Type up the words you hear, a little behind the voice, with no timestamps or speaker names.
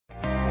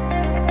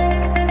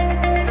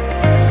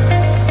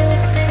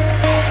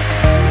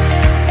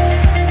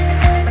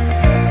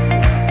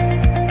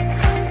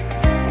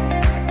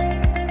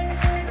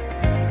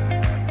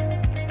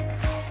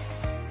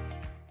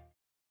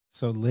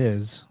So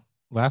Liz,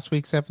 last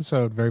week's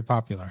episode, very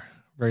popular,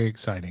 very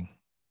exciting.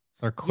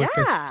 It's our quickest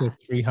to Yeah.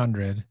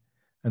 300.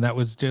 And that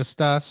was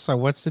just us. So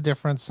what's the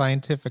difference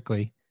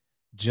scientifically?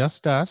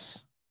 Just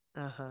us,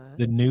 Uh-huh.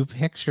 the new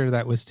picture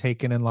that was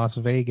taken in Las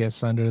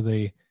Vegas under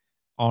the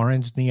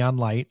orange neon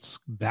lights.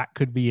 That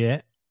could be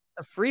it.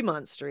 A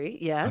Fremont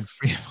Street, On yes.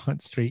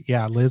 Fremont Street.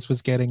 Yeah, Liz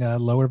was getting a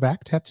lower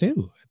back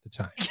tattoo at the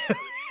time.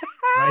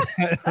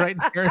 Right, right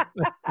there in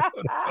the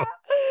photo.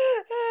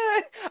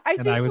 I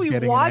And I think was we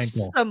getting an watched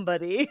ankle.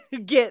 somebody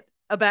get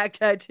a back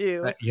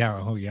tattoo.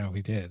 Yeah,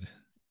 we did.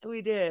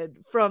 We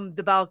did from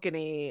the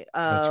balcony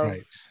That's of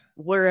right.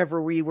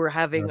 wherever we were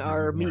having Wherever we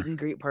our were. meet and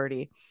greet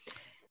party.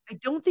 I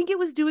don't think it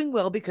was doing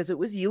well because it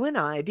was you and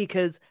I,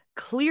 because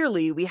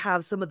clearly we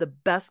have some of the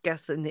best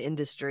guests in the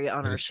industry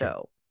on That our is true.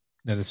 show.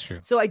 That is true.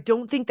 So I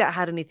don't think that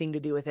had anything to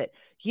do with it.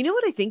 You know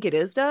what I think it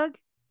is, Doug?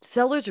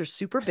 Sellers are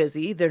super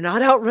busy. They're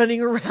not out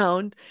running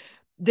around.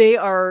 They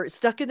are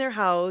stuck in their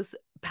house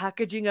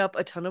packaging up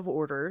a ton of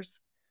orders.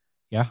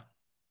 Yeah.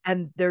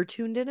 And they're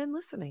tuned in and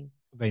listening.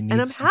 They And need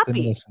I'm something to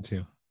happy. listen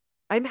to.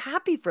 I'm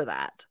happy for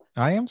that.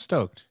 I am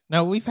stoked.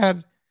 No, we've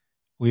had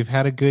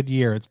a good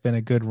year. It's been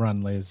a good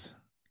run, Liz.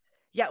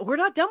 Yeah, we're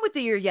not done with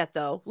the year yet,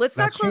 though. Let's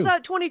not That's close true.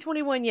 out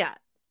 2021 yet.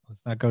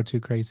 Let's not go too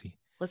crazy.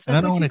 Let's And not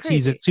I go don't want too to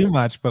tease crazy. it too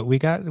much, but we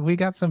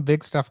got some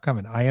big stuff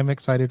coming. I am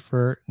excited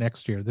for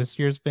next year. This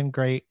year's been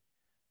great,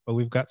 but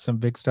we've got some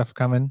big stuff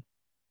coming.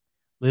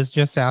 Liz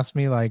just asked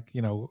me, like,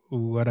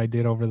 what I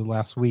did over the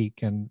last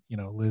week. And,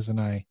 Liz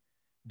and I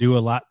do a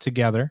lot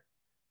together,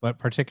 but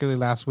particularly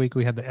last week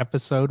we had the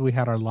episode, we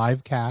had our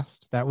live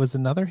cast. That was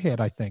another hit.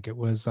 I think it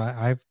was,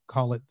 I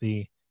call it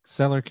the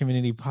Seller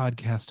Community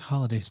Podcast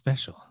Holiday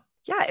Special.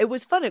 Yeah, it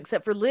was fun,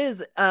 except for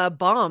Liz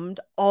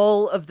bombed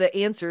all of the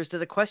answers to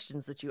the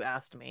questions that you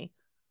asked me.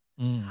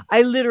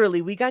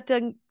 We got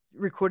done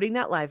recording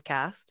that live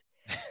cast,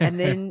 and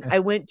then I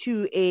went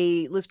to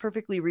a Liz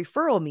Perfectly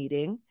referral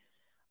meeting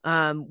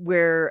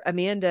where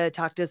Amanda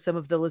talked to some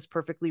of the Liz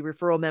Perfectly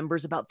referral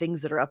members about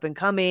things that are up and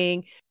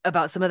coming,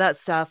 about some of that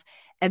stuff.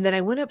 And then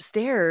I went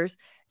upstairs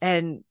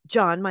and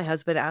John, my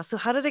husband, asked, "So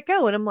how did it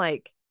go?" And I'm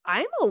like,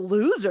 "I'm a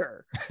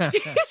loser."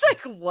 He's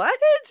like, "What?"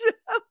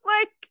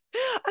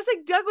 I was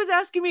like, Doug was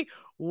asking me,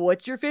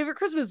 "What's your favorite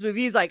Christmas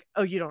movie?" He's like,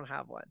 "Oh, you don't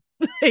have one."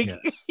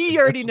 Yes, he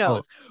already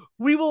knows.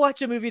 We will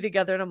watch a movie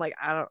together. And I'm like,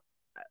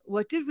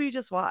 what did we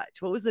just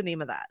watch? What was the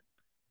name of that?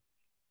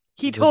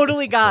 He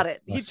totally got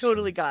it. He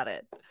totally got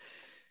it.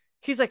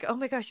 He's like, "Oh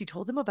my gosh, you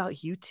told them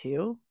about you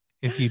too?"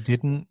 If you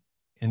didn't,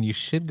 and you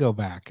should go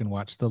back and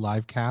watch the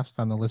live cast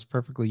on the Liz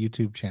Perfectly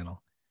YouTube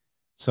channel.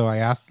 So I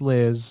asked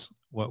Liz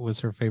what was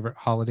her favorite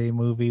holiday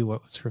movie,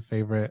 what was her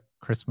favorite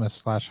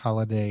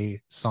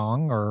Christmas/holiday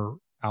song or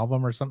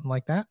album or something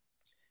like that.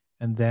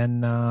 And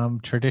then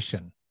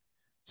tradition.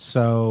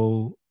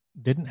 So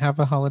didn't have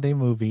a holiday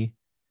movie.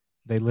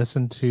 They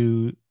listened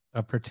to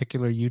a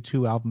particular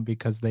U2 album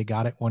because they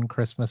got it one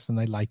Christmas and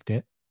they liked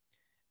it.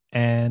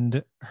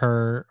 And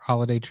her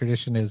holiday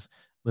tradition is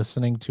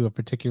listening to a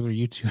particular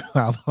U2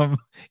 album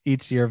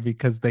each year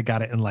because they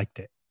got it and liked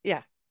it.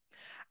 Yeah.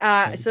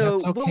 So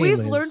what we've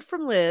learned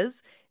from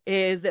Liz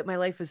is that my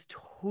life is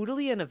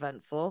totally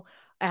uneventful.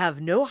 I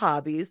have no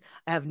hobbies.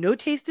 I have no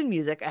taste in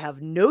music. I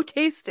have no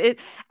taste in...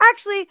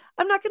 Actually,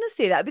 I'm not going to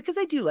say that because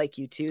I do like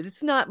U2.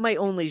 It's not my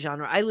only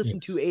genre. I listen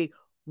to a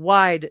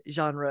wide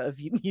genre of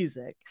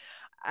music.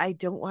 I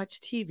don't watch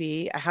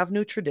TV. I have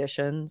no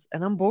traditions,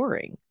 and I'm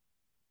boring.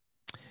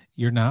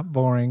 You're not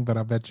boring, but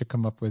I'll bet you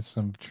come up with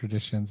some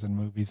traditions and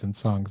movies and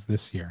songs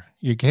this year.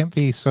 You can't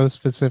be so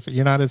specific.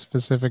 You're not as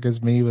specific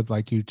as me with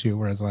like U2,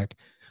 whereas like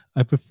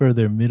I prefer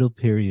their middle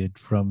period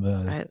from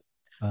the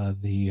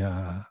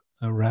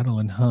Rattle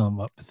and Hum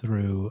up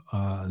through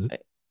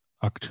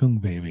Achtung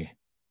Baby.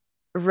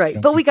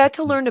 Right. But we got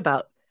to learn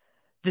about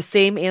the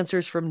same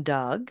answers from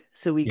Doug.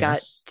 So we got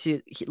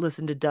to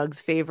listen to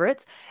Doug's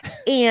favorites.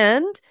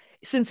 And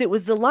since it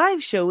was the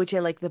live show, which I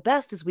like the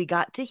best, is we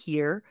got to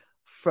hear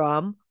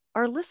from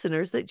our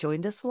listeners that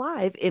joined us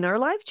live in our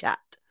live chat.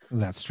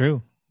 That's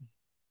true.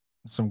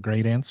 Some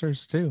great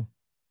answers too.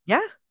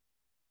 Yeah.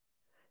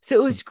 So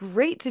it was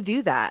great to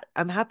do that.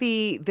 I'm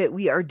happy that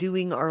we are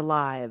doing our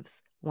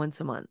lives once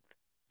a month.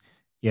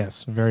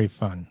 Yes, very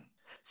fun.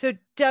 So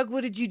Doug,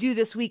 what did you do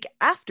this week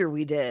after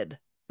we did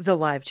the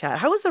live chat?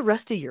 How was the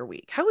rest of your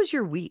week? How was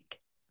your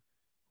week?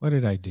 What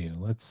did I do?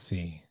 Let's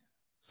see.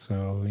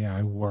 So yeah,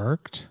 I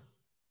worked.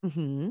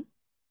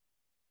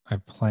 I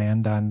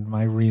planned on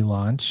my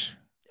relaunch,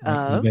 my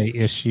eBay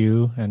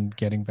issue, and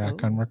getting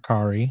back on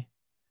Mercari.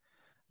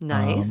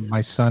 Nice.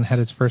 My son had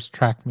his first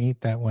track meet.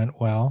 That went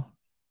well.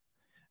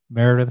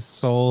 Meredith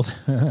sold.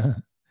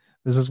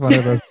 This is one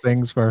of those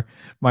things where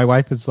my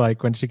wife is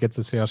like, when she gets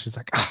a sale, she's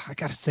like, I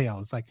got a sale.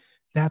 It's like,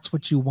 that's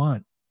what you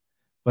want.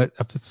 But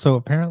so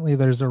apparently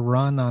there's a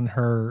run on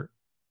her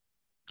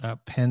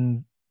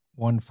Pen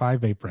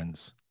 1.5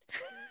 aprons.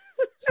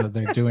 So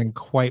they're doing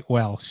quite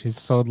well. She's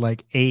sold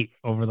like 8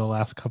 over the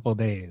last couple of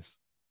days.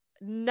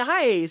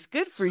 Nice.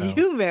 Good for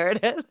you,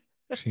 Meredith.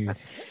 She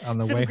on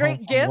the way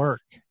home from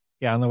work.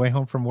 Yeah, on the way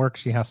home from work,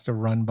 she has to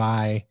run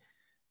by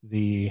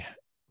the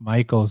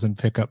Michaels and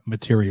pick up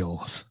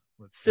materials.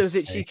 So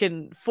that she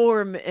can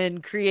form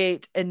and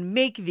create and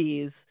make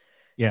these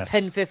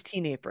Pen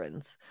 15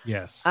 aprons.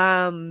 Yes.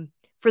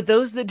 For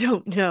those that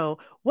don't know,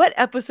 what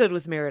episode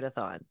was Meredith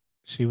on?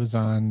 She was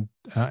on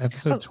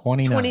episode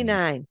 29.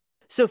 29.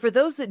 So for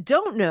those that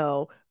don't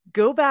know,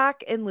 go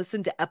back and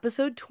listen to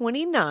episode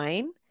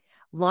 29,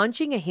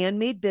 launching a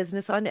handmade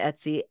business on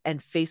Etsy and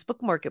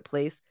Facebook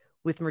Marketplace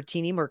with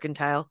Martini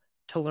Mercantile,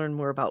 to learn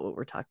more about what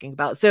we're talking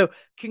about. So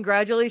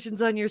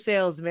congratulations on your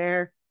sales,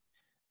 Mare.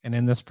 And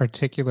in this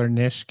particular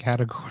niche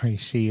category,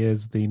 she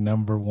is the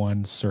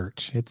 #1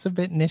 search. It's a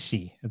bit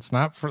nichey. It's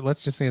not for,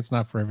 let's just say it's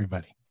not for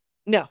everybody.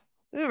 No.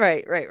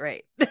 Right.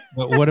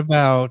 But what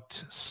about,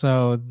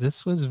 so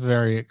this was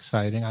very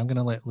exciting. I'm going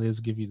to let Liz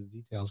give you the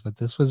details, but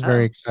this was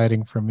very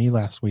exciting for me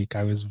last week.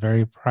 I was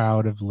very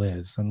proud of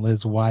Liz. And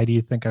Liz, why do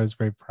you think I was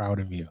very proud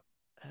of you?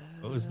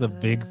 What was the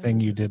big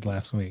thing you did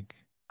last week?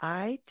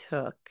 I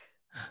took,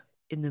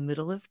 in the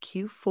middle of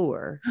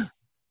Q4,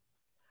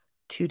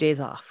 2 days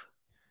off.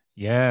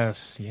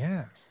 Yes.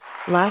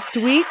 Last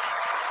week,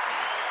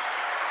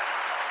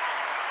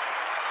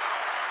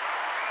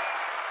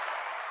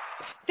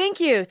 Thank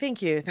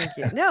you.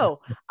 No,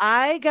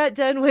 I got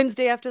done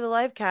Wednesday after the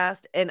live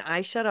cast and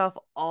I shut off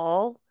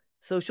all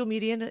social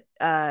media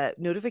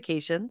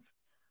notifications.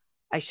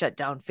 I shut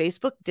down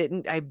Facebook.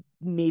 I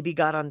maybe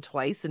got on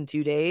twice in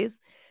 2 days.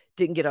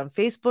 Didn't get on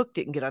Facebook,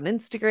 didn't get on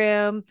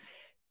Instagram,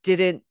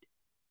 didn't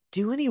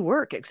do any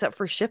work except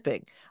for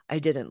shipping. I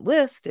didn't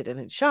list, I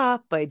didn't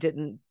shop, I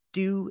didn't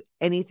do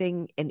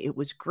anything, and it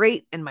was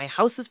great. And my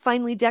house is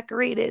finally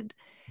decorated.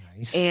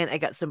 Nice. And I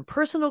got some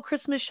personal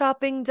Christmas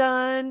shopping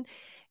done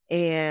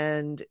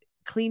and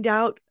cleaned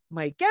out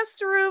my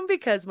guest room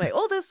because my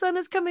oldest son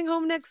is coming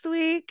home next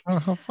week. Oh,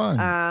 how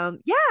fun.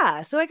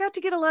 Yeah. So I got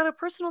to get a lot of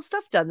personal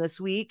stuff done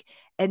this week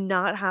and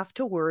not have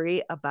to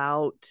worry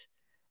about,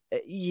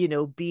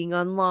 being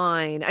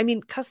online. I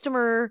mean,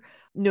 customer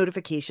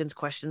notifications,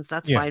 questions,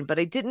 that's fine. But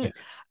I didn't,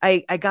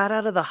 I got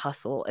out of the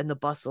hustle and the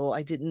bustle.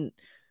 I didn't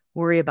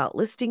worry about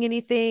listing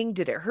anything.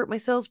 Did it hurt my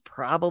sales?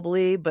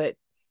 Probably, but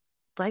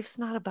life's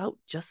not about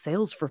just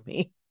sales for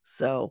me.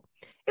 So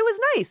it was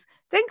nice.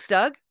 Thanks,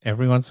 Doug.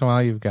 Every once in a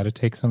while, you've got to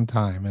take some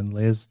time, and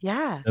Liz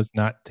does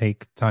not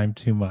take time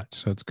too much.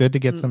 So it's good to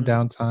get some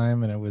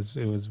downtime, and it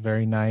was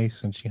very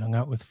nice. And she hung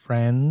out with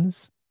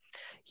friends.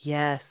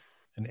 Yes.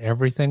 And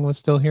everything was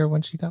still here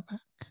when she got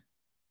back.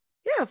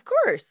 Yeah, of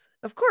course.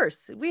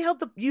 You held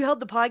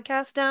the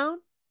podcast down.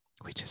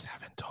 We just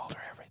haven't told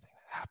her everything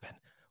that happened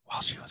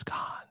while she was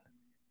gone.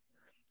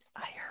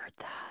 I heard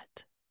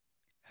that.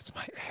 That's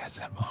my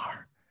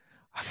ASMR.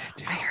 I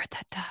heard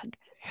that, Doug.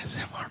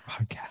 ASMR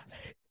podcast.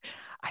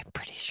 I'm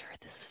pretty sure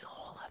this is a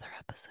whole other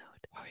episode.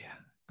 Oh yeah,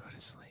 go to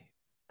sleep.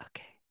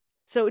 Okay.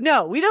 So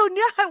no, we don't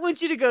not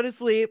want you to go to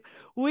sleep.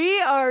 We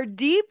are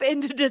deep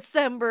into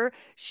December,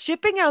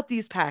 shipping out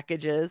these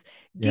packages,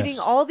 getting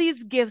all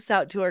these gifts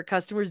out to our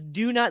customers.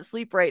 Do not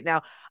sleep right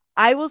now.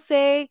 I will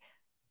say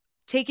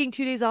taking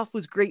 2 days off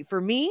was great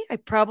for me. I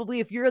probably,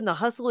 if you're in the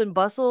hustle and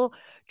bustle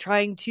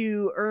trying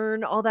to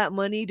earn all that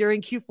money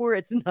during Q4,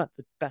 it's not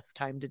the best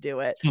time to do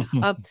it. But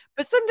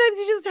sometimes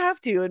you just have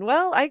to. And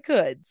well, I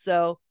could.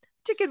 So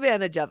took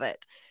advantage of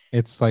it.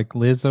 It's like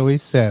Liz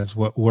always says,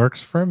 what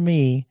works for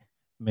me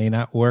may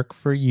not work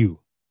for you.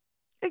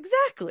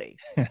 Exactly.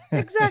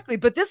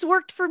 But this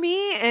worked for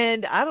me.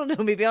 And I don't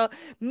know,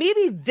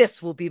 maybe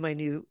this will be my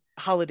new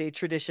holiday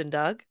tradition,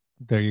 Doug.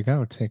 There you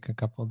go. Take a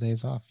couple of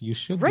days off. You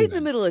should right in the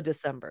middle of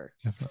December.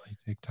 Definitely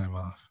take time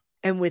off.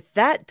 And with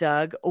that,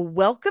 Doug,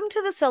 welcome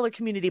to the Seller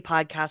Community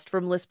Podcast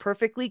from List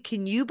Perfectly.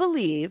 Can you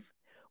believe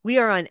we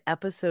are on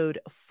episode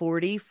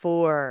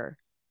 44?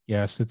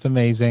 Yes, it's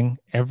amazing.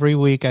 Every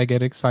week I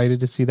get excited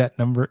to see that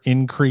number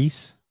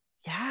increase.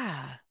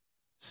 Yeah.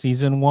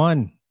 Season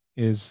 1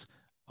 is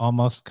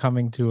almost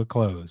coming to a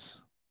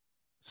close.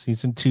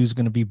 Season 2 is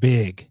going to be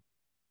big.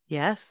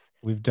 Yes.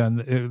 We've done,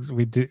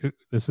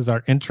 this is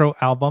our intro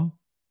album,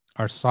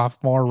 our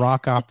sophomore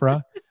rock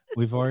opera.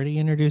 We've already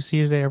introduced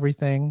you to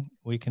everything.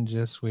 We're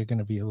going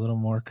to be a little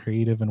more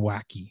creative and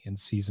wacky in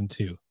season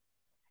 2.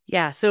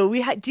 Yeah. So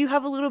we do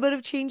have a little bit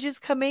of changes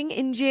coming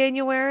in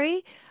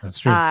January. That's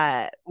true.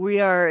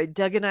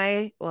 Doug and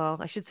I, well,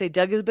 I should say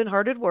Doug has been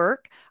hard at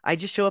work. I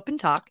just show up and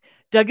talk.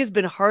 Doug has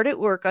been hard at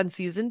work on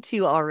season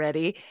 2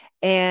 already.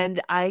 And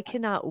I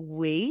cannot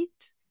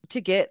wait to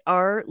get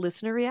our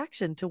listener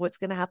reaction to what's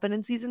going to happen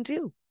in season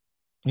 2.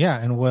 Yeah,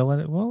 and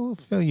we'll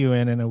fill you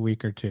in a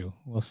week or two.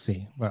 We'll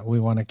see, but we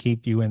want to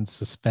keep you in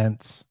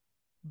suspense.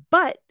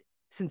 But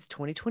since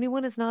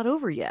 2021 is not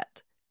over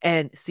yet,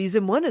 and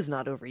season 1 is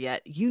not over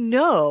yet,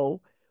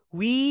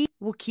 we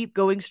will keep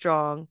going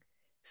strong,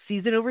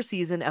 season over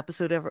season,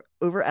 episode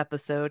over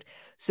episode.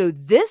 So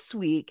this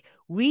week,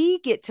 we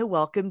get to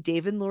welcome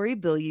Dave and Lori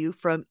Bilyeu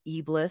from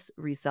eBliss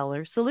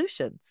Reseller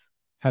Solutions.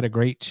 Had a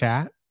great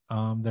chat.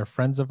 They're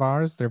friends of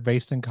ours. They're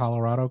based in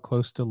Colorado,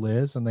 close to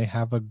Liz, and they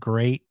have a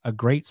great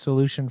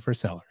solution for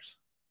sellers.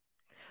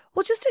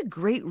 Well, just a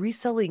great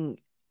reselling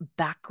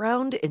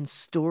background and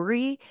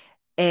story,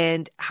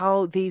 and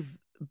how they've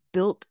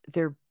built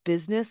their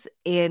business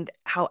and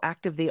how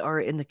active they are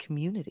in the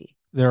community.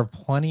 There are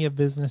plenty of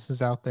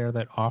businesses out there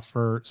that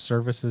offer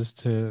services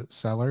to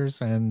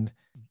sellers, and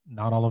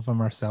not all of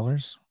them are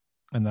sellers.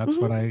 And that's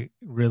what I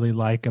really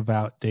like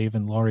about Dave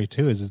and Lori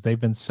too, is they've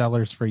been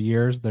sellers for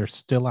years. They're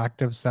still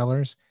active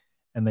sellers,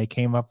 and they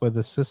came up with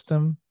a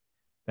system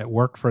that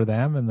worked for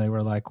them. And they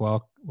were like,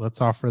 well,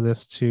 let's offer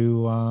this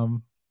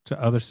to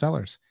other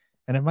sellers.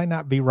 And it might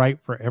not be right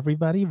for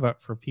everybody,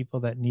 but for people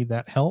that need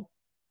that help,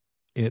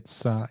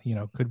 it's,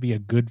 could be a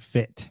good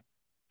fit.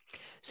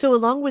 So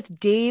along with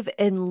Dave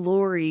and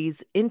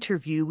Lori's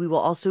interview, we will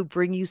also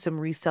bring you some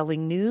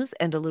reselling news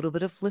and a little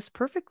bit of List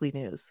Perfectly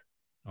news.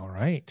 All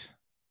right.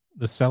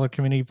 The Seller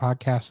Community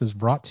Podcast is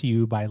brought to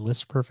you by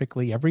List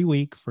Perfectly every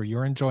week for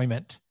your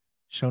enjoyment.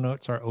 Show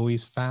notes are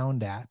always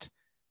found at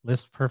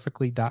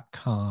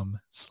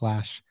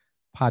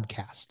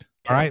listperfectly.com/podcast.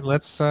 All right,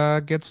 let's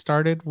get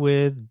started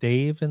with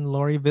Dave and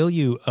Lori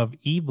Villieu of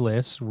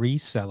eBliss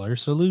Reseller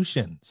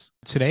Solutions.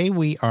 Today,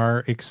 we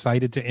are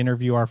excited to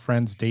interview our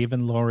friends Dave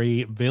and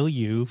Lori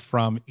Villieu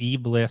from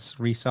eBliss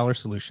Reseller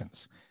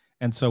Solutions.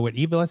 And so what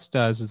eBliss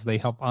does is they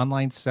help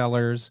online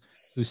sellers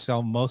who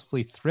sell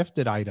mostly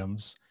thrifted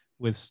items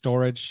with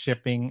storage,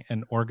 shipping,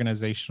 and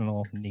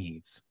organizational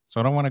needs. So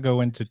I don't want to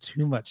go into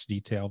too much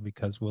detail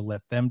because we'll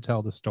let them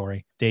tell the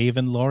story. Dave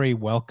and Lori,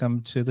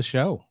 welcome to the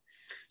show.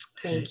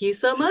 Thank you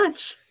so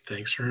much.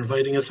 Thanks for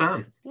inviting us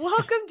on.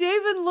 Welcome,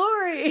 Dave and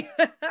Lori.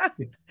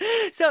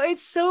 So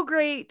it's so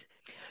great.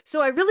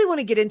 So I really want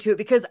to get into it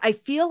because I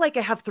feel like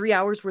I have 3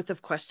 hours worth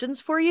of questions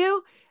for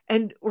you,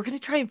 and we're going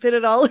to try and fit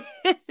it all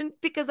in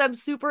because I'm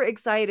super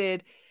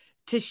excited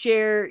to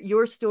share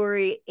your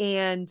story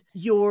and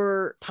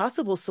your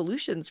possible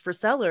solutions for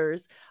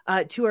sellers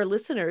to our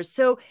listeners.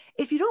 So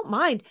if you don't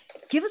mind,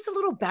 give us a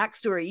little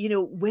backstory.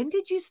 When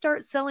did you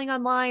start selling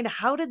online?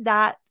 How did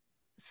that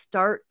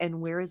start,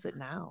 and where is it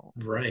now?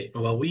 Right.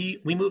 Well,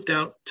 we moved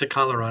out to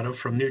Colorado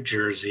from New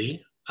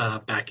Jersey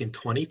back in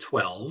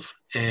 2012.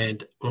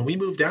 And when we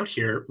moved out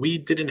here, we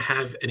didn't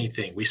have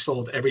anything. We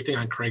sold everything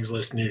on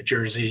Craigslist in New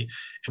Jersey.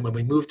 And when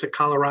we moved to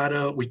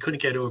Colorado, we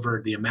couldn't get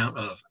over the amount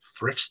of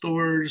thrift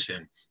stores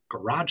and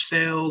garage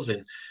sales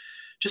and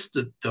just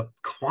the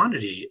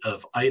quantity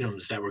of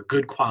items that were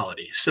good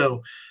quality.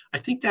 So I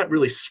think that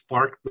really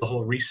sparked the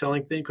whole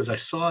reselling thing, because I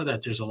saw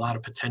that there's a lot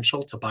of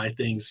potential to buy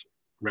things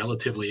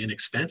relatively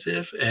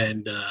inexpensive.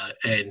 And a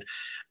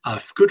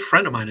good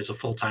friend of mine is a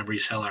full-time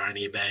reseller on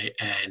eBay.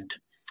 And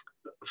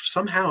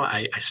somehow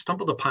I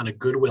stumbled upon a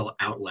Goodwill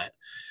outlet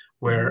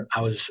where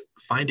I was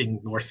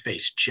finding North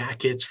Face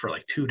jackets for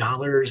like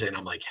 $2. And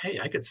I'm like, hey,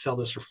 I could sell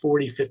this for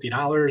 $40,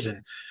 $50.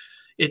 And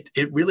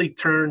it really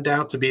turned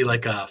out to be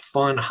like a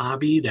fun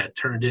hobby that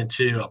turned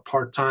into a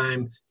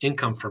part-time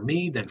income for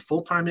me, then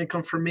full-time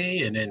income for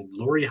me. And then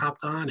Lori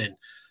hopped on and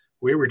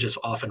we were just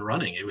off and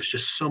running. It was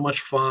just so much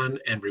fun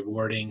and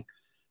rewarding.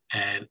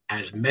 And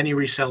as many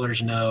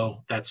resellers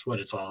know, that's what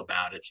it's all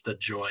about. It's the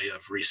joy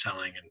of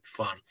reselling and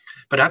fun.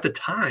 But at the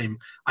time,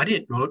 I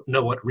didn't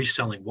know what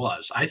reselling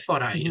was. I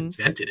thought I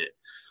invented it.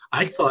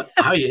 I thought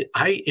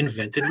I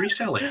invented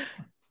reselling,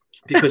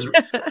 because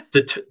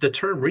the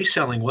term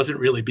reselling wasn't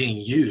really being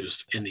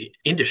used in the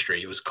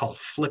industry. It was called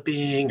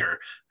flipping or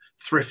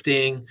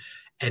thrifting.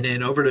 And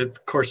then over the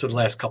course of the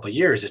last couple of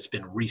years, it's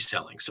been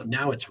reselling. So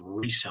now it's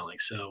reselling.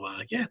 So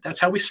yeah, that's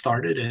how we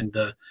started. And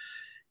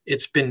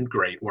it's been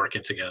great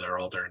working together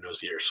all during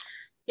those years.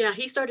 Yeah,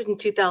 he started in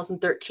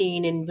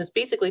 2013 and was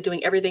basically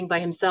doing everything by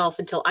himself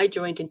until I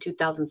joined in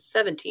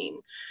 2017.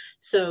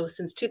 So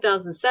since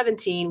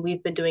 2017,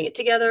 we've been doing it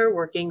together,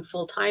 working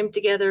full time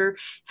together.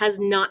 Has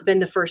not been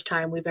the first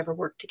time we've ever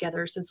worked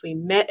together since we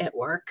met at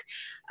work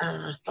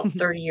about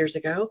 30 years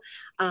ago.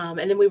 And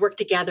then we worked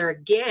together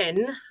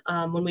again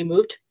when we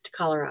moved to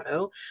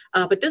Colorado.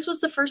 But this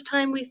was the first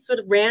time we sort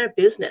of ran a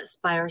business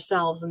by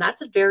ourselves. And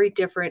that's a very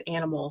different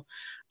animal,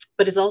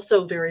 but it's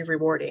also very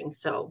rewarding.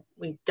 So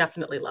we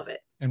definitely love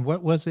it. And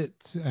what was it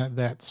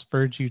that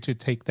spurred you to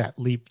take that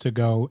leap to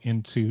go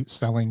into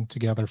selling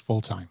together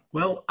full time?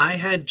 Well, I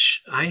had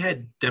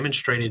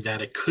demonstrated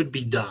that it could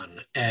be done.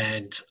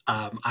 And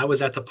I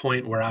was at the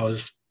point where I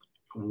was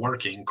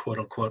working, quote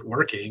unquote,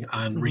 working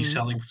on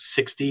reselling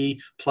 60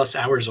 plus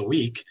hours a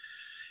week.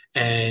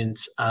 And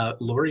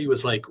Lori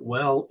was like,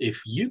 well,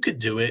 if you could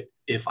do it,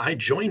 if I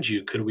joined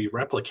you, could we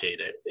replicate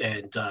it?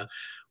 And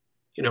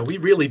we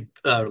really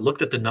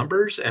looked at the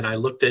numbers, and I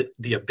looked at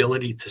the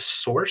ability to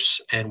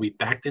source, and we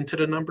backed into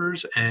the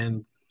numbers,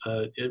 and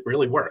it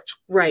really worked.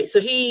 Right.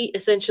 So he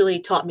essentially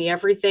taught me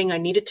everything I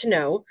needed to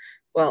know.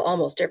 Well,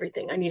 almost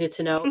everything I needed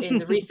to know in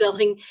the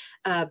reselling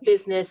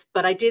business,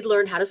 but I did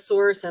learn how to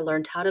source. I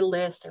learned how to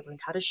list. I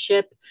learned how to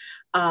ship.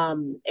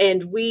 And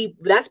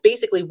that's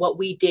basically what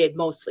we did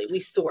mostly. We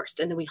sourced,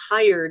 and then we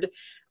hired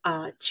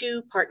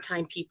 2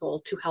 part-time people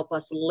to help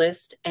us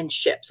list and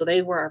ship. So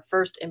they were our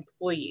first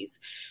employees.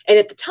 And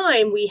at the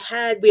time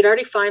we'd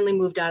already finally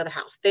moved out of the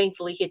house.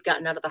 Thankfully, he had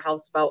gotten out of the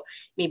house about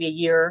maybe a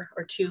year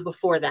or 2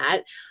 before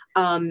that.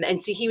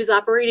 And so he was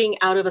operating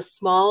out of a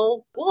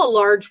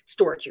large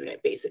storage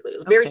unit, basically. It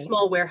was a very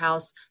small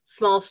warehouse,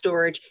 small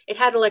storage. It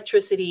had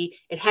electricity,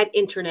 it had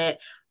internet,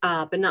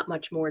 but not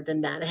much more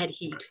than that. It had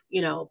heat,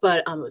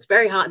 but it was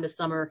very hot in the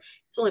summer. It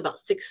was only about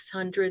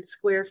 600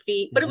 square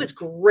feet, but it was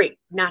great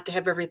not to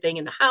have everything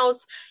in the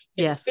house,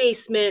 in the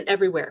basement,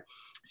 everywhere.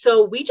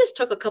 So we just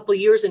took a couple of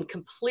years and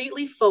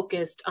completely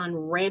focused on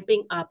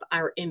ramping up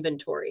our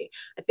inventory.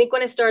 I think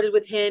when I started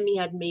with him, he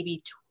had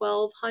maybe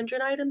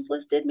 1,200 items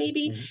listed,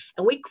 maybe.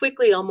 And we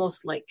quickly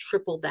almost like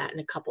tripled that in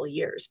a couple of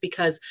years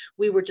because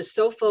we were just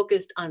so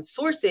focused on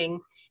sourcing.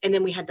 And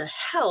then we had the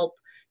help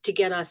to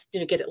get us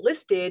to get it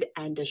listed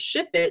and to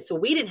ship it. So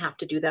we didn't have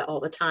to do that all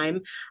the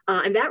time.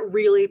 And that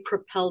really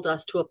propelled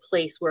us to a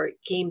place where it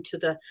came to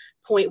the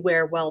point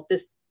where, well,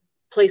 this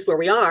place where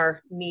we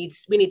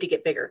need to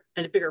get bigger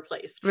and a bigger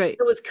place. Right.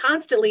 So it was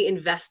constantly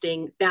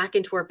investing back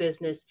into our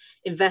business,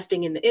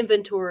 investing in the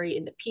inventory,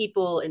 in the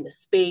people, in the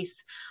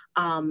space.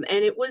 And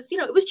it was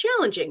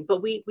challenging,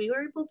 but we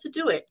were able to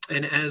do it.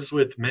 And as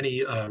with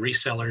many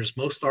resellers,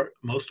 most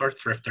are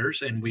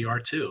thrifters, and we are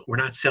too. We're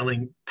not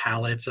selling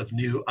pallets of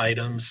new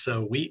items.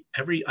 So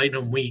every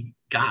item we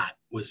got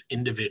was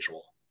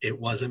individual. It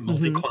wasn't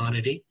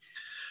multi-quantity.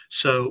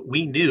 So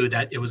we knew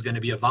that it was going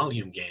to be a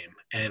volume game,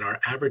 and our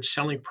average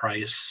selling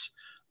price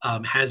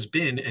has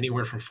been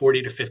anywhere from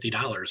 $40 to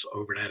 $50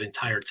 over that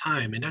entire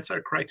time. And that's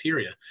our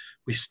criteria.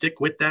 We stick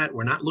with that.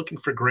 We're not looking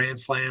for grand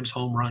slams,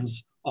 home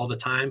runs all the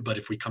time, but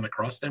if we come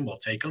across them, we'll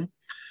take them.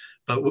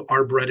 But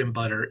our bread and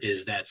butter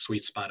is that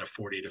sweet spot of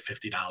 $40 to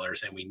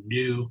 $50. And we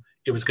knew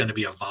it was going to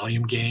be a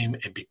volume game.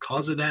 And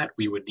because of that,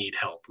 we would need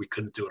help. We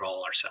couldn't do it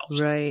all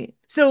ourselves. Right.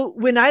 So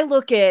when I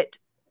look at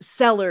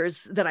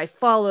sellers that I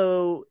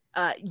follow,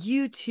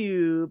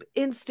 YouTube,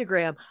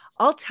 Instagram,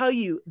 I'll tell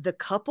you, the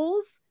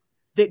couples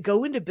that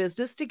go into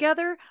business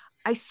together,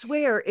 I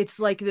swear it's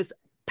like this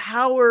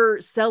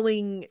power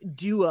selling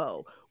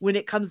duo when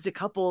it comes to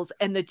couples.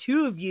 And the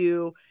two of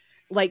you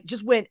like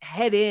just went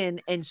head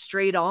in and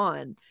straight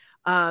on.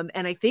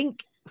 And I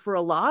think for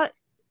a lot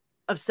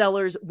of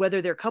sellers,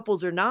 whether they're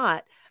couples or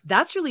not,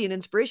 that's really an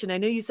inspiration. I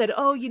know you said,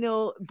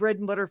 bread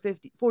and butter,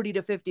 $40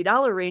 to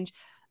 $50 range.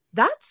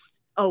 That's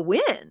a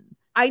win.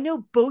 I know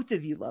both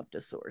of you love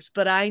to source,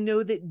 but I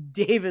know that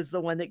Dave is the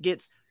one that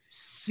gets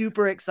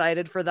super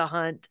excited for the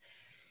hunt.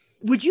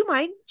 Would you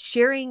mind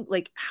sharing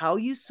like how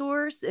you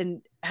source,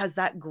 and has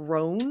that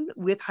grown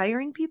with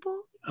hiring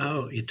people?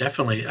 Oh,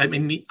 definitely. I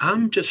mean,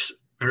 I'm just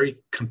very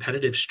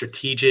competitive,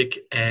 strategic,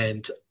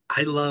 and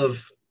I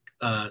love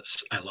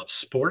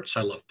sports.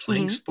 I love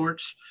playing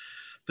sports.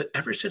 But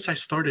ever since I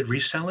started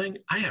reselling,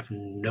 I have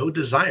no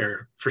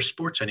desire for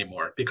sports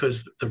anymore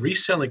because the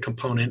reselling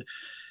component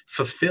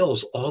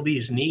fulfills all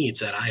these needs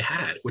that I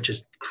had, which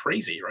is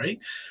crazy, right?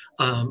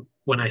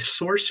 When I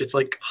source, it's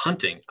like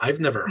hunting. I've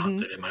never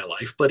hunted in my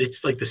life, but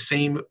it's like the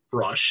same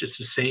rush. It's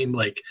the same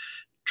like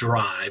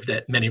drive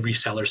that many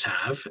resellers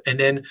have. And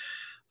then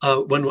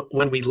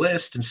when we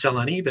list and sell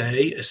on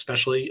eBay,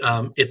 especially,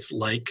 it's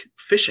like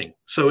fishing.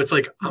 So it's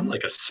like I'm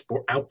like a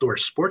outdoor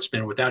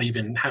sportsman without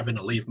even having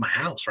to leave my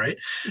house, right?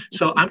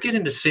 So I'm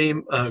getting the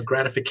same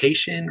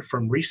gratification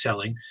from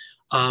reselling.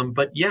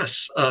 But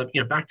yes,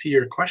 back to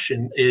your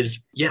question is,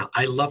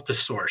 I love to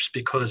source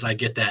because I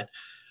get that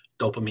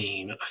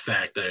dopamine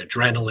effect, the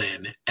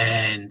adrenaline.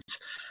 And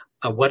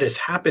what has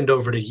happened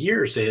over the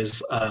years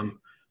is,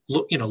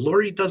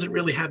 Lori doesn't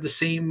really have the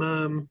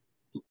same,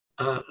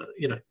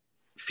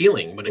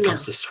 feeling when it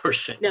comes to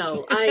sourcing.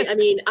 No, I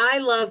mean, I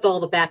loved all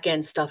the back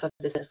end stuff of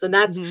business. And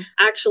that's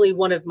actually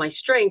one of my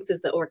strengths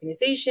is the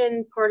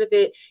organization part of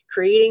it,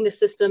 creating the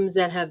systems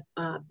that have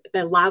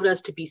allowed us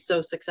to be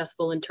so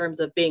successful in terms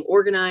of being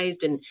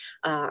organized and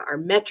our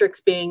metrics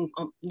being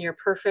near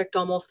perfect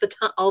almost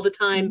all the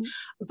time.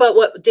 But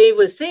what Dave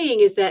was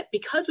saying is that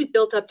because we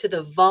built up to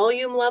the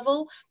volume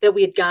level that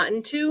we had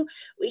gotten to,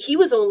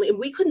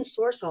 we couldn't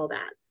source all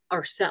that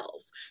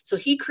ourselves. So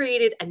he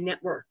created a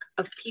network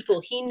of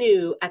people he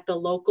knew at the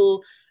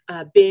local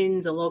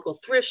bins and local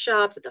thrift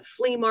shops, at the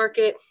flea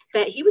market,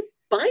 that he would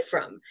buy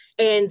from.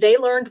 And they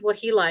learned what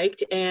he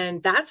liked.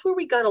 And that's where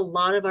we got a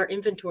lot of our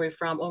inventory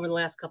from over the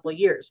last couple of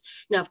years.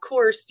 Now, of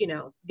course,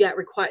 that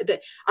required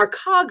that our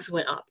COGS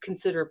went up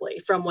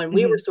considerably from when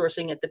we were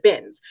sourcing at the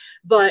bins,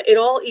 but it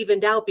all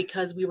evened out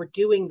because we were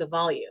doing the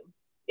volume.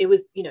 It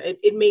was,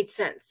 it made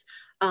sense.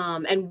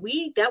 And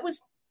that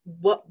was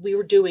what we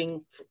were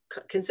doing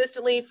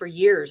consistently for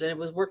years, and it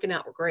was working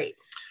out great.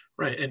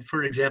 Right. And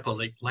for example,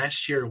 like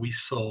last year we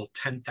sold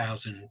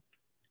 10,000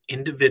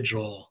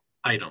 individual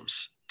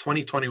items.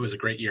 2020 was a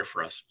great year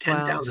for us.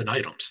 10,000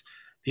 items.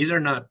 These are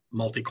not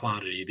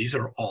multi-quantity. These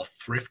are all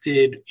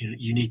thrifted,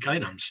 unique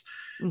items.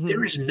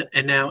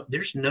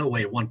 There's no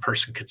way one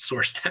person could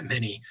source that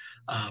many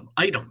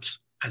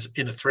items as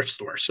in a thrift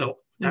store. So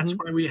that's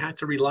why we had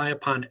to rely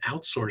upon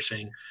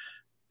outsourcing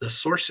the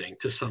sourcing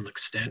to some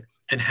extent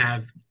and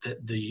have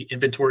the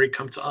inventory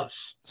come to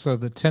us. So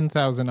the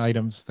 10,000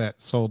 items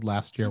that sold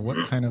last year, what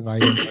kind of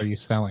items are you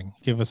selling?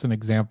 Give us an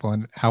example,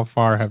 and how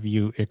far have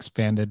you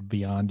expanded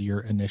beyond your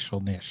initial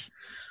niche?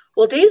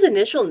 Well, Dave's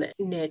initial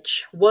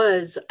niche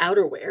was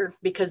outerwear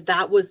because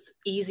that was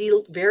easy,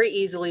 very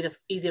easy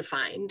to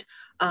find.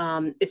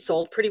 It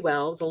sold pretty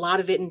well. It was a lot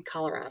of it in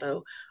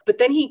Colorado. But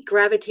then he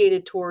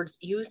gravitated towards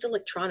used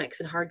electronics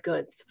and hard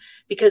goods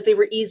because they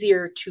were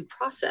easier to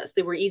process.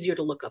 They were easier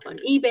to look up on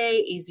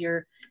eBay,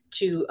 easier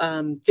to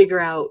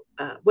figure out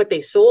what they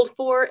sold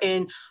for.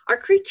 And our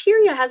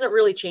criteria hasn't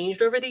really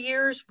changed over the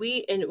years.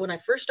 And when I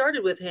first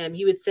started with him,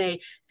 he would say,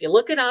 if you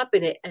look it up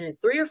and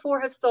 3 or 4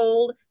 have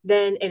sold,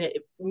 then and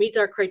it meets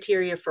our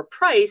criteria for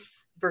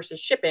price versus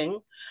shipping,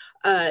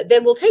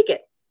 then we'll take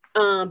it.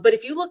 But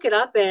if you look it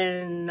up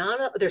and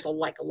there's a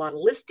lot of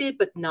listed,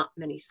 but not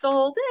many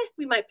sold,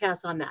 we might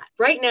pass on that.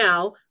 Right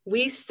now,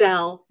 we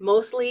sell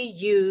mostly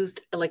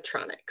used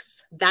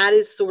electronics. That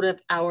is sort of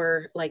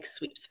our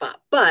sweet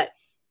spot. But,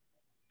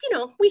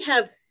 we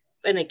have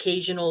an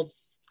occasional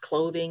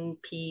clothing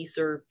piece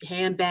or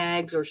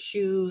handbags or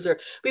shoes, or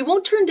we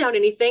won't turn down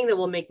anything that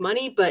will make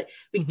money, but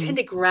we tend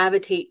to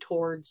gravitate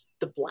towards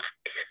the black,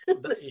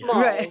 the smalls,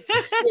 right.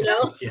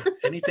 Yeah,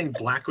 anything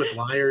black with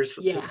wires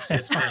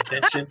gets my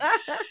attention.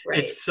 Right.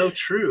 It's so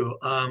true.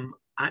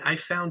 I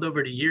found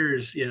over the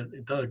years,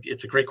 Doug,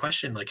 it's a great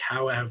question. Like,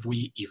 how have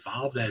we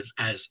evolved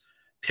as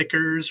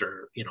pickers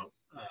or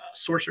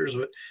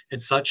sourcers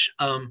and such?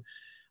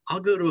 I'll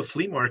go to a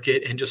flea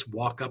market and just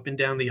walk up and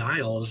down the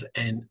aisles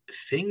and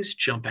things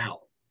jump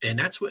out. And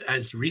that's what,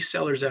 as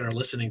resellers that are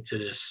listening to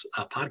this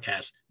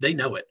podcast, they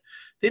know it.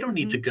 They don't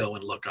need to go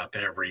and look up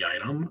every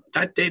item.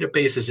 That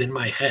database is in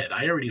my head.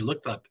 I already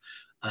looked up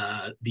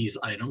these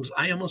items.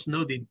 I almost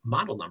know the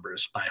model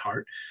numbers by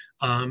heart.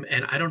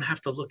 And I don't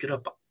have to look it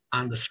up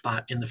on the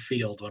spot in the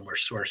field when we're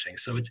sourcing.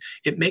 So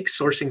it makes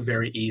sourcing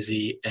very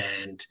easy,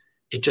 and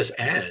it just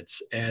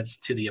adds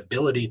to the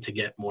ability to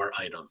get more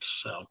items.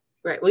 So.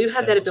 Right. Well, you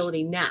have that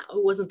ability now.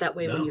 It wasn't that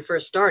way when you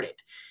first started.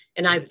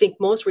 And I think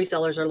most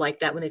resellers are like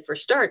that when they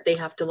first start. They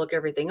have to look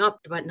everything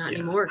up, but not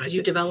anymore because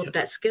you develop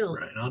that skill.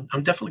 Right.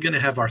 I'm definitely going to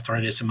have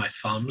arthritis in my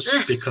thumbs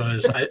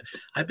because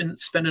I've been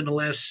spending the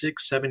last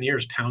 6-7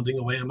 years pounding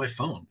away on my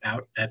phone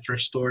out at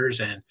thrift stores.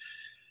 And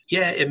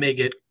it may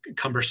get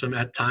cumbersome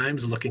at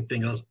times looking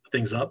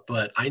things up,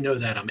 but I know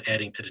that I'm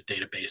adding to the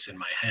database in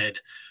my head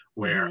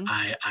where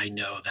I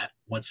know that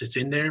once it's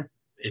in there,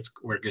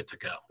 we're good to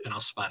go, and I'll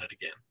spot it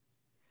again.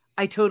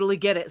 I totally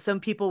get it.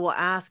 Some people will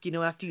ask,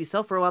 after you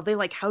sell for a while, they're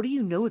like, how do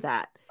you know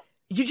that?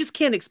 You just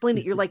can't explain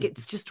it. You're like,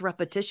 it's just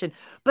repetition.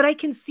 But I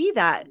can see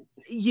that,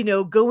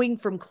 going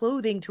from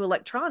clothing to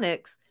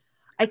electronics,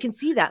 I can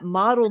see that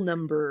model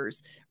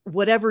numbers,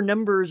 whatever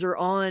numbers are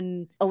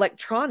on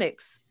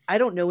electronics. I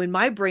don't know. In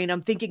my brain,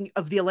 I'm thinking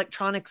of the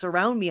electronics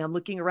around me. I'm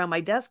looking around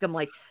my desk. I'm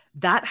like,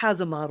 that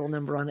has a model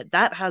number on it.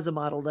 That has a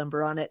model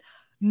number on it.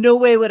 No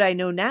way would I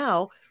know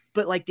now.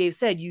 But like Dave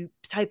said, you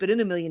type it in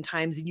a million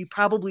times and you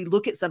probably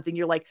look at something.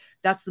 You're like,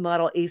 that's the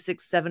model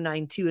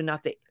A6792 and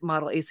not the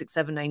model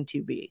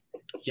A6792B.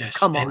 Yes.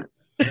 Come on.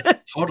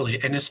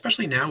 Totally. And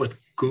especially now with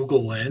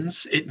Google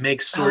Lens, it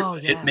makes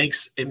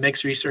it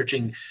makes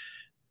researching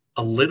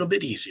a little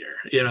bit easier,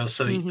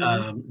 so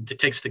it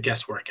takes the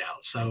guesswork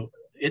out. So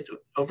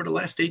over the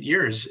last 8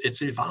 years,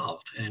 it's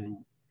evolved and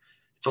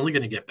it's only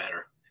going to get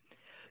better.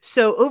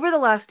 So over the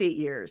last 8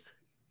 years,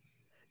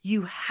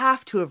 you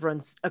have to have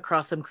run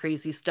across some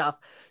crazy stuff.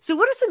 So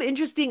what are some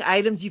interesting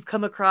items you've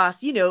come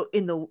across, in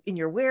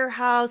your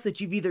warehouse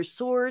that you've either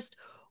sourced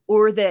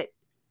or that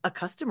a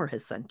customer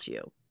has sent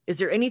you? Is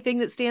there anything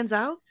that stands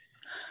out?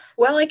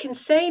 Well, I can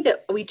say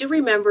that we do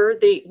remember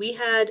we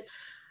had,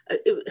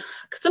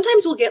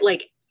 sometimes we'll get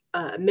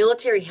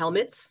military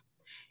helmets,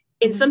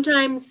 and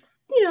sometimes,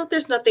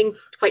 there's nothing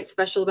quite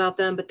special about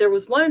them, but there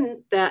was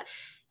one that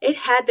it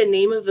had the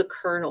name of the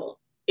colonel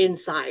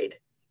inside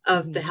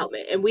of the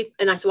helmet.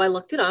 So I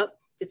looked it up,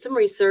 did some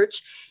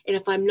research. And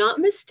if I'm not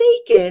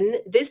mistaken,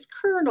 this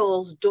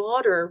colonel's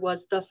daughter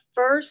was the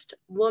first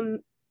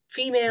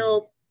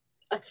female,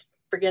 I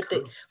forget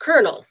the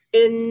colonel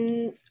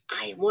in,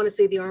 I want to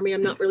say the Army.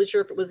 I'm not really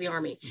sure if it was the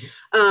Army,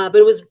 but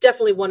it was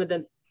definitely one of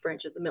the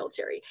branches of the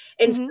military.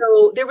 And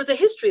so there was a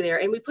history there,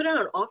 and we put it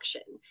on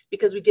auction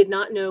because we did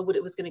not know what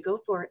it was going to go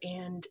for.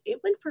 And it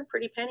went for a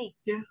pretty penny.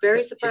 Yeah.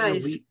 Very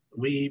surprised.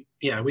 We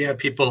had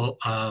people,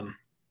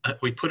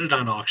 we put it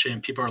on auction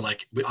and people are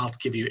like, I'll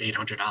give you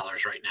 $800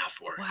 right now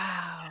for it.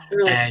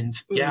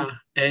 Wow.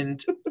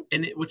 And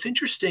what's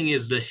interesting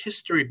is the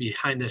history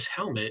behind this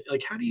helmet.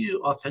 Like, how do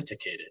you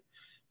authenticate it?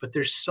 But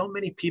there's so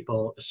many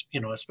people,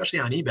 especially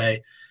on eBay,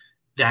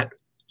 that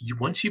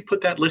once you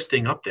put that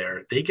listing up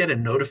there, they get a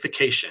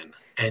notification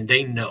and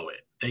they know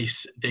it.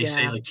 They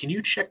say, like, can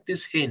you check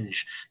this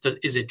hinge?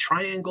 Is it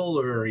triangle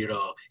or,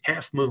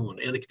 half moon?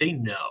 And they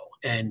know.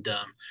 And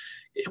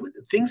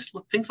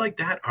things like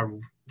that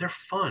they're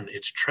fun.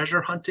 It's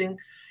treasure hunting.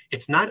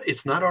 It's not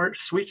our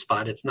sweet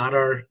spot. It's not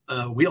our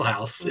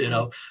wheelhouse,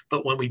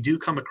 but when we do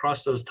come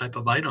across those type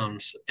of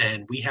items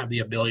and we have the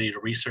ability to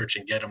research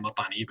and get them up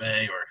on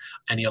eBay or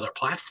any other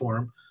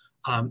platform,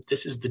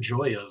 this is the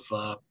joy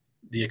of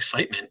the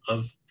excitement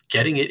of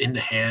getting it in the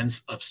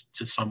hands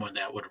to someone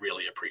that would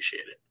really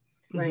appreciate it.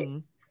 Right.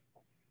 And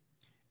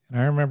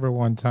And I remember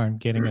one time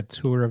getting a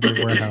tour of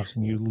your warehouse,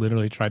 and you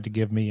literally tried to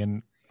give me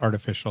an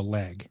artificial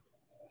leg.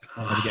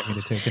 Tried to get me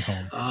to take it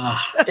home.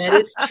 That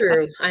is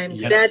true. I'm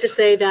sad to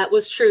say that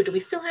was true. Do we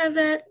still have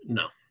that?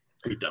 No,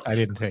 we don't. I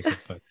didn't take it,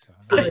 but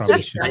I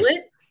probably should sell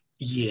it.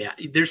 Yeah,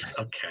 there's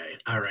okay.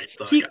 All right,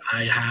 look,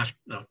 I have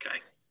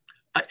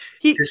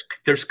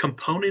there's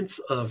components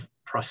of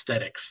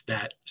prosthetics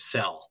that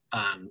sell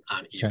on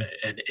eBay,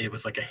 and it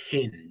was like a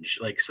hinge,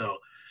 like so.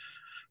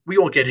 We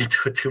won't get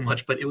into it too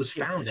much, but it was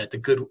found at the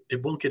good.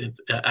 It won't get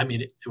into. I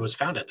mean, it was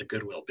found at the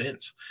Goodwill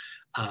bins,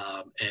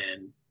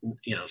 and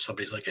you know,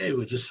 somebody's like, "Hey,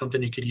 was this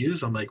something you could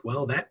use?" I'm like,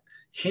 "Well, that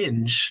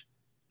hinge,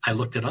 I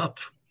looked it up.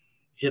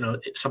 You know,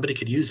 somebody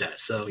could use that."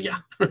 So yeah,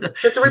 so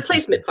it's a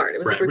replacement part. It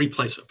was a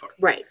replacement part,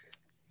 right?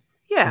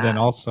 Yeah. And then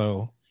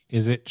also,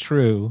 is it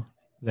true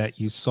that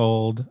you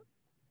sold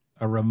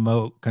a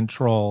remote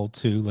control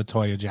to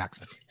LaToya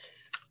Jackson?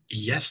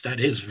 Yes, that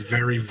is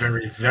very,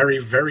 very, very,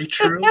 very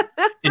true.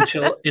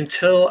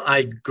 until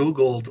I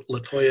Googled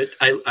LaToya,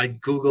 I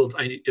Googled,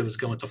 it was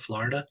going to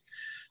Florida.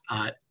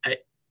 I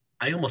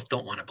almost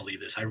don't want to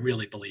believe this. I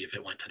really believe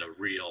it went to the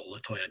real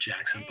LaToya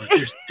Jackson, but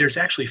there's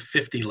actually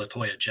 50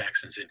 LaToya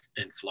Jacksons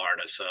in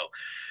Florida. So,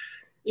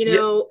 you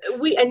know,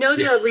 I know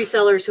there are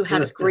resellers who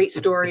have great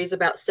stories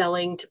about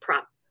selling to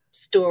prop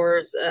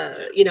stores,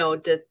 you know,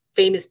 to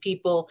famous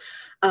people.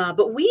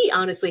 But we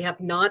honestly have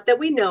not that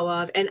we know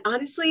of. And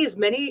honestly, as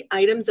many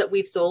items that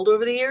we've sold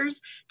over the years,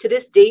 to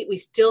this date, we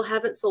still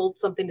haven't sold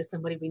something to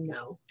somebody we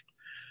know,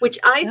 which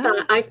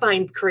I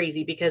find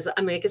crazy because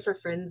I mean, I guess our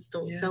friends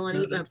don't sell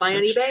any, buy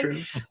on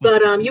eBay.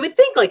 But you would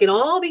think like in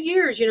all the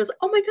years, you know, it's like,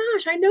 oh my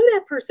gosh, I know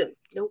that person.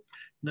 Nope.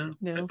 No.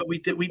 But we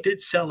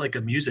did sell like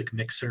a music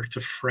mixer to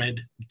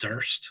Fred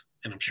Durst.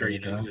 And I'm sure you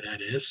know who that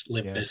is,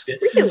 Limp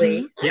Bizkit.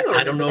 Really? Yeah,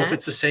 I don't know if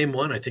it's the same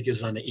one. I think it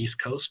was on the East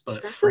Coast,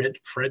 but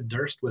Fred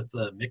Durst with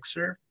the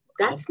mixer.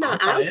 That's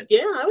not. I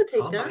would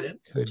take that.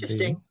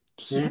 Interesting.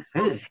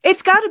 Mm-hmm.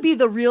 It's got to be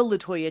the real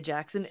LaToya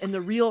Jackson and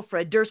the real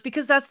Fred Durst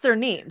because that's their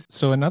names.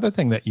 So another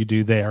thing that you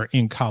do there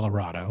in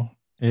Colorado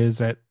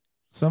is at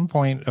some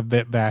point a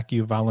bit back,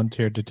 you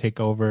volunteered to take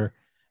over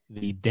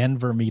the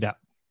Denver meetup.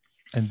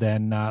 And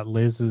then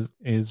Liz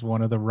is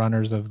one of the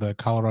runners of the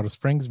Colorado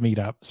Springs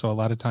meetup. So a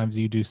lot of times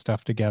you do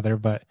stuff together,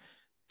 but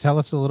tell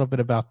us a little bit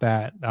about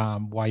that,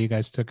 why you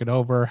guys took it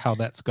over, how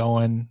that's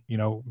going, you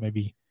know,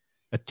 maybe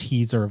a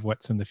teaser of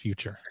what's in the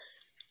future.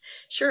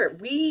 Sure.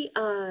 We,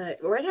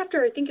 right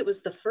after, I think it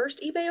was the first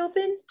eBay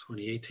Open.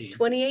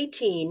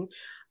 2018.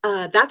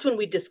 That's when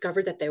we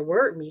discovered that there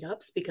were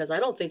meetups because I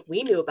don't think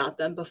we knew about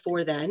them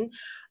before then.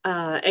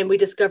 And we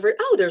discovered,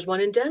 oh, there's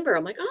one in Denver.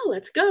 I'm like, oh,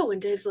 let's go.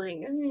 And Dave's like,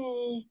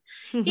 he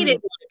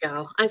didn't want to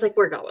go. I was like,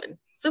 we're going.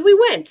 So we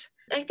went.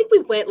 I think we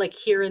went like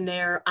here and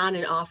there on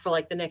and off for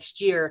like the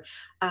next year.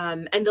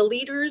 And the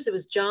leaders, it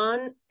was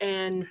John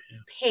and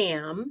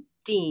Pam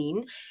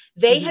Dean.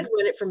 They had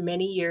run it for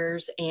many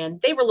years and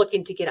they were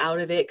looking to get out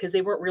of it because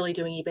they weren't really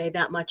doing eBay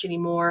that much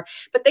anymore.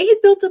 But they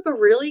had built up a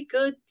really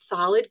good,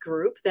 solid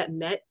group that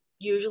met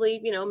usually,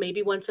 you know,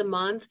 maybe once a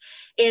month.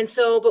 And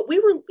so, but we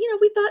were, you know,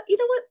 we thought, you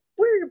know what,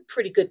 we're in a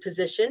pretty good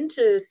position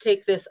to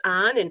take this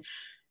on. And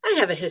I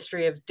have a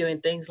history of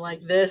doing things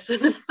like this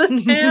in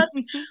the past,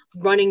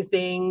 running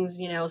things,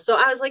 you know. So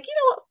I was like, you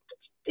know what?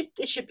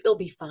 It'll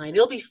be fine.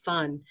 It'll be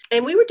fun.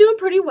 And we were doing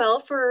pretty well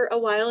for a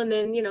while. And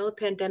then, you know, the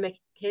pandemic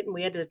hit and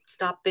we had to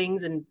stop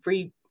things and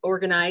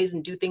reorganize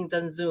and do things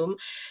on Zoom.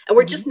 And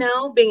we're just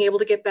now being able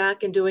to get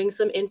back and doing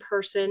some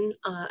in-person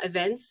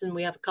events. And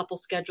we have a couple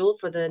scheduled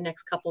for the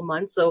next couple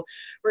months. So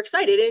we're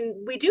excited.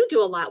 And we do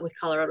a lot with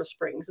Colorado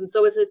Springs. And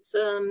so it's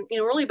you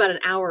know, we're only about an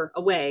hour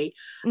away.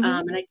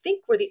 And I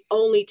think we're the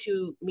only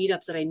two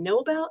meetups that I know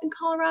about in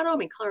Colorado. I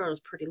mean, Colorado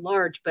is pretty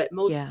large, but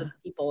most of the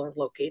people are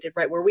located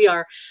right where we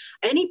are.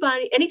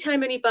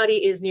 Anytime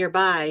anybody is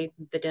nearby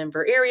the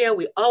Denver area,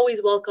 we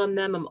always welcome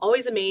them. I'm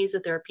always amazed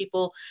that there are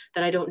people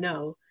that I don't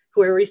know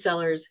who are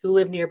resellers who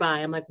live nearby.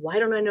 I'm like, why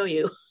don't I know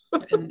you?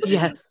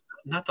 Yes.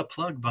 Not the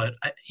plug, but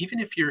even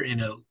if you're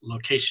in a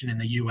location in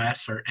the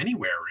U.S. or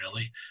anywhere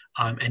really,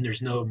 and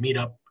there's no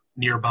meetup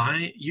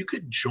nearby, you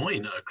could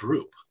join a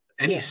group.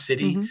 Any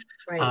city.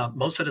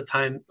 Most of the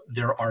time,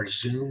 there are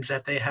Zooms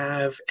that they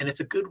have, and it's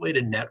a good way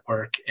to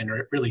network and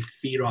really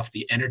feed off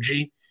the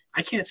energy.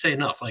 I can't say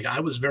enough. Like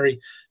I was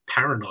very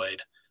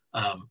paranoid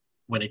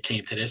when it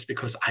came to this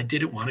because I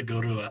didn't want to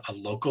go to a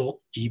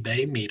local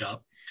eBay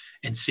meetup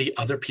and see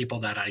other people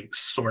that I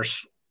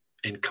source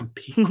and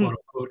compete, quote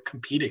unquote,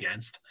 compete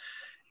against.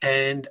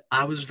 And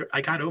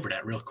I got over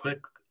that real quick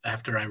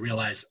after I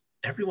realized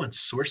everyone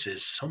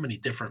sources so many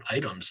different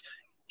items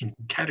in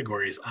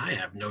categories I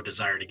have no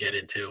desire to get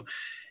into.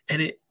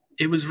 And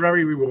it was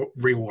very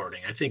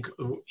rewarding. I think,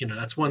 you know,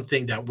 that's one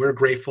thing that we're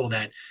grateful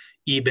that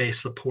eBay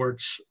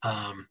supports.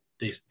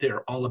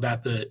 They're all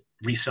about the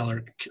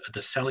reseller,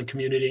 the selling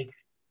community.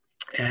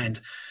 And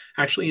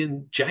actually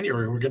in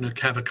January, we're going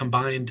to have a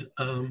combined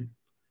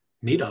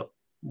meetup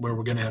where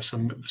we're going to have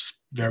some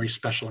very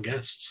special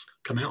guests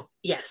come out.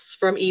 Yes,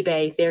 from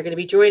eBay. They're going to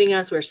be joining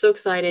us. We're so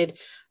excited.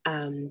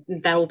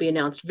 That will be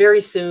announced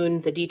very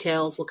soon. The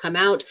details will come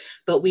out,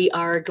 but we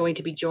are going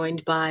to be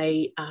joined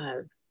by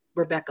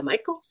Rebecca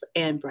Michaels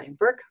and Brian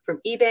Burke from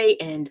eBay,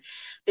 and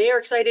they are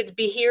excited to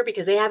be here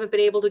because they haven't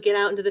been able to get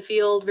out into the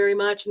field very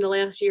much in the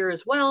last year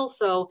as well.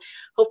 So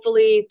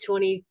hopefully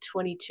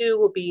 2022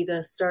 will be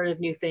the start of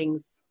new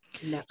things.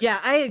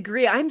 Yeah, I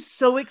agree. I'm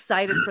so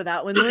excited for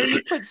that one. Lori,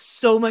 you put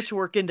so much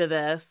work into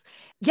this.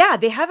 Yeah,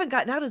 they haven't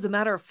gotten out. As a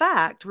matter of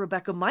fact,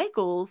 Rebecca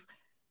Michaels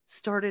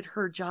started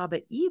her job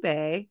at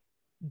eBay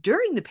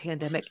during the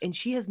pandemic, and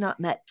she has not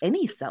met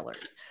any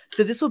sellers.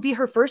 So this will be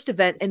her first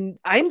event, and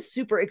I'm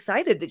super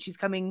excited that she's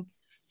coming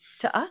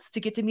to us to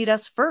get to meet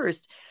us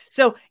first.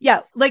 So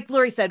yeah, like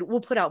Lori said,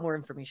 we'll put out more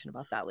information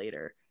about that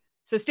later.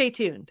 So stay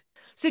tuned.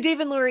 So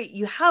Dave and Lori,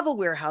 you have a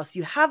warehouse,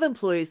 you have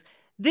employees.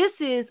 This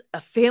is a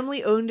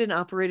family-owned and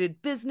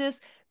operated business.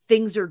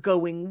 Things are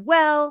going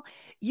well.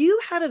 You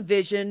had a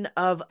vision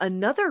of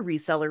another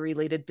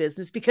reseller-related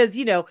business because,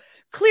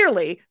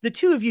 clearly the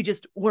two of you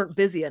just weren't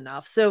busy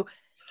enough. So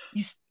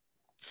you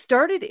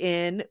started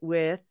in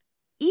with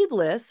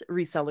eBliss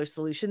Reseller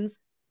Solutions.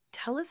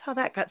 Tell us how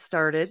that got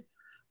started.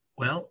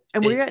 Well,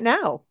 and where you're at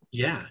now.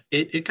 Yeah,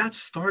 it got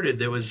started.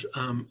 There was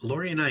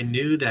Lori and I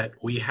knew that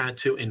we had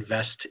to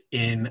invest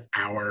in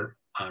our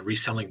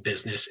reselling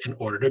business in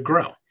order to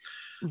grow.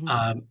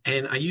 Mm-hmm.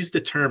 And I used the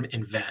term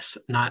invest,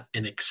 not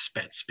an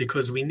expense,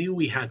 because we knew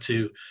we had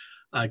to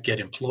get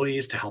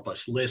employees to help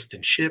us list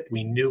and ship.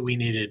 We knew we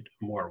needed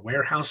more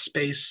warehouse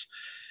space.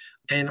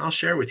 And I'll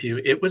share with you,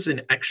 it was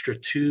an extra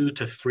 $2,000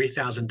 to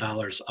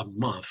 $3,000 a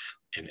month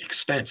in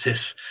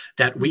expenses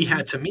that we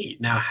had to meet.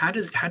 Now, how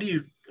do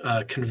you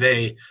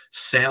convey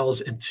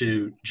sales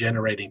into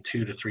generating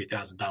 $2,000 to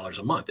 $3,000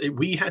 a month?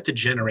 We had to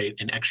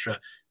generate an extra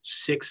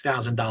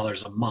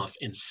 $6,000 a month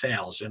in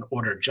sales in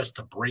order just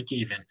to break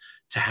even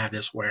to have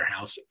this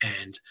warehouse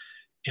and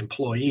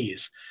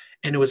employees.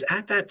 And it was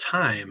at that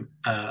time,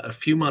 a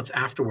few months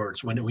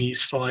afterwards, when we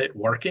saw it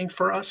working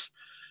for us,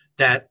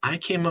 that I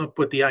came up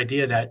with the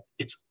idea that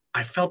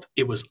I felt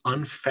it was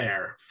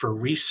unfair for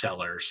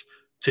resellers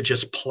to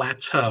just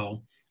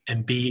plateau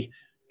and be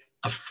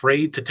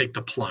afraid to take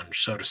the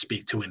plunge, so to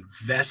speak, to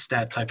invest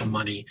that type of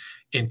money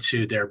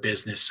into their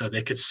business so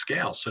they could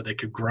scale, so they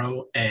could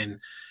grow and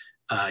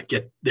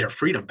get their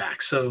freedom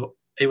back. So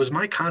it was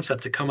my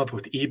concept to come up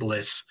with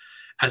eBliss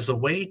as a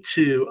way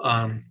to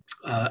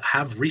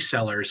have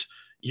resellers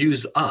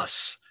use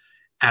us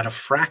at a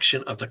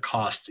fraction of the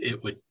cost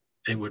it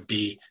would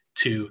be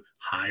to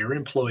hire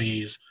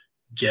employees,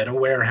 get a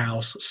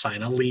warehouse,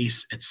 sign a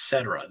lease,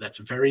 etc. That's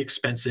very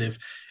expensive.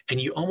 And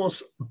you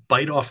almost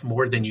bite off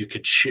more than you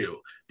could chew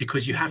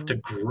because you have to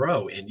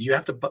grow and you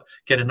have to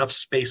get enough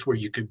space where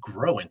you could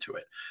grow into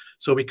it.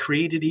 So we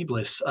created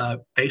eBliss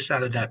based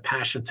out of that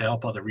passion to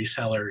help other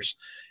resellers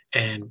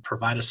and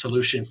provide a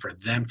solution for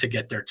them to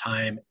get their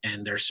time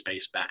and their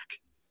space back.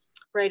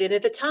 Right. And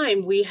at the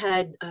time, we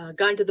had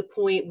gotten to the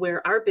point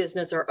where our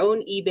business, our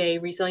own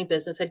eBay reselling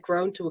business, had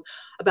grown to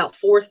about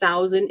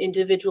 4,000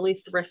 individually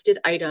thrifted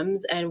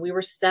items. And we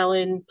were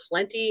selling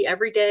plenty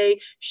every day,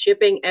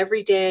 shipping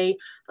every day.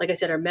 Like I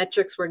said, our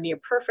metrics were near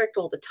perfect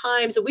all the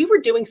time. So we were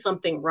doing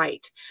something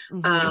right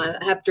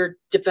after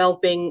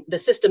developing the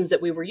systems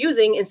that we were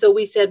using. And so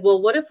we said, well,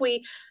 what if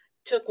we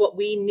took what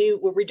we knew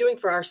what we're doing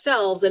for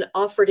ourselves and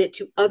offered it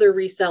to other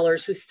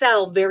resellers who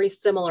sell very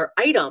similar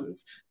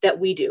items that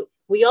we do?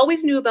 We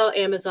always knew about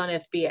Amazon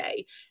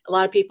FBA. A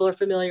lot of people are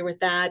familiar with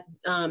that.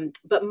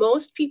 But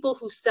most people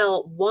who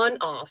sell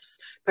one-offs,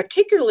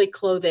 particularly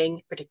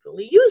clothing,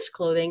 particularly used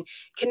clothing,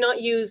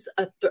 cannot use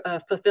a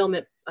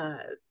fulfillment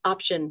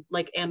option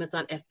like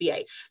Amazon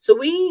FBA. So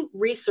we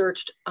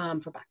researched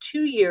for about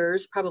 2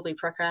 years, probably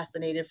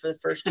procrastinated for the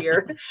first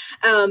year.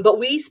 But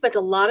we spent a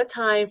lot of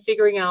time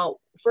figuring out,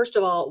 first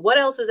of all, what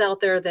else is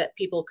out there that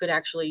people could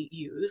actually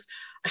use,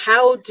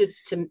 how to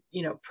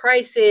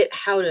price it,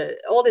 how to,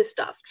 all this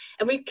stuff.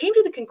 And we came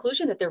to the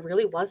conclusion that there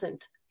really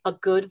wasn't a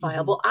good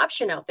viable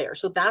option out there.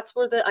 So that's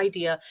where the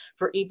idea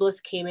for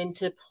eBliss came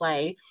into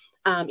play.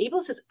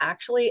 eBliss is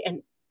actually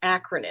an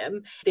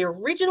acronym. The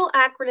original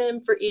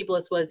acronym for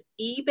eBliss was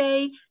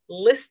eBay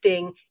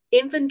Listing,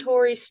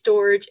 Inventory,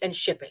 Storage, and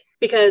Shipping.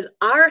 Because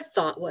our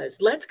thought was,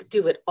 let's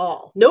do it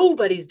all.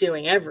 Nobody's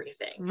doing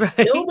everything.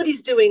 Right.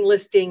 Nobody's doing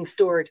listing,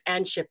 storage,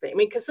 and shipping. I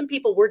mean, because some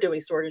people were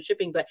doing storage and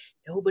shipping, but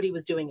nobody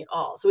was doing it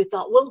all. So we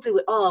thought, we'll do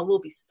it all and we'll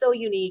be so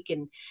unique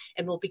and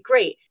we'll be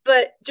great.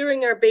 But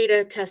during our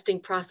beta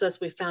testing process,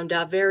 we found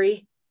out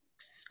very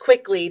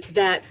quickly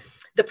that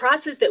the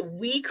process that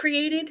we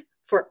created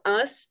for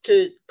us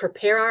to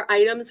prepare our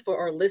items for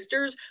our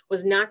listers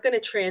was not going to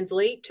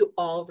translate to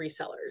all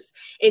resellers.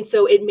 And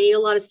so it made a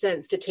lot of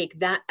sense to take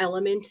that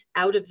element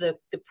out of the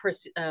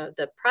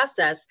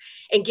process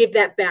and give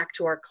that back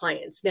to our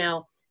clients.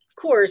 Now, of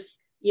course,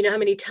 you know how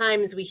many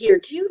times we hear,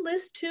 do you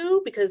list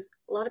too? Because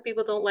a lot of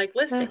people don't like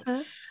listing.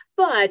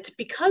 But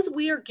because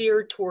we are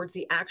geared towards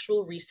the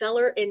actual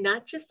reseller and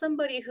not just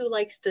somebody who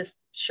likes to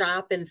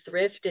shop and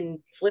thrift and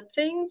flip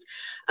things,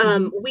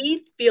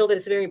 we feel that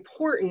it's very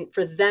important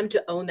for them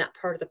to own that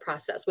part of the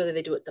process, whether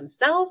they do it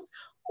themselves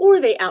or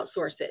they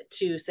outsource it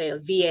to, say, a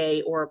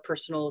VA or a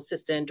personal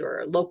assistant or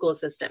a local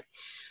assistant.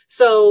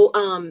 So,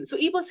 so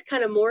eBliss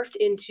kind of morphed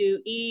into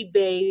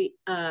eBay.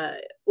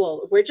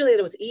 Well, originally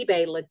it was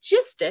eBay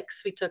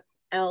Logistics. We took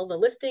the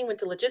listing, went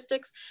to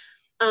logistics.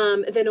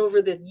 Then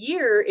over the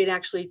year, it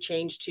actually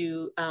changed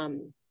to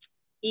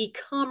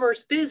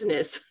e-commerce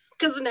business,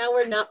 because now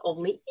we're not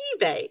only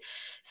eBay.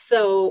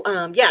 So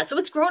yeah, so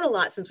it's grown a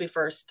lot since we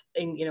first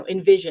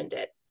envisioned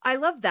it. I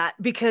love that,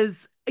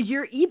 because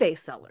you're eBay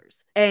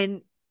sellers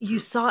and you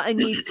saw a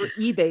need for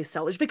eBay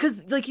sellers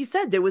because, like you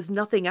said, there was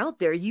nothing out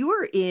there. You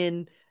were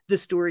in the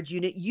storage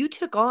unit. You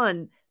took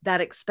on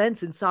that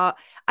expense and saw,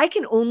 I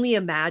can only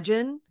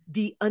imagine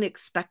the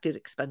unexpected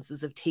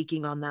expenses of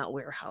taking on that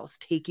warehouse,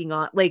 taking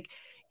on like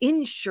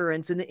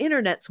insurance, and the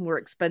internet's more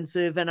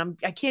expensive. And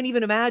I can't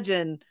even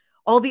imagine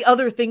all the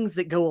other things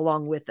that go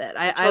along with it.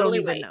 I don't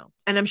even know.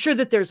 And I'm sure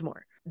that there's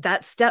more.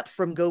 That step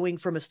from going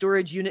from a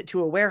storage unit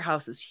to a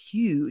warehouse is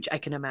huge, I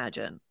can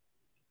imagine.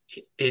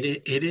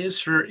 It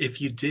is for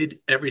if you did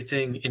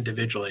everything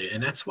individually.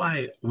 And that's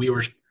why we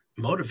were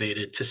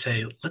motivated to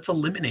say, let's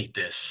eliminate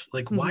this.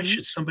 Like, why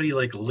should somebody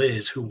like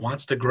Liz, who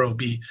wants to grow,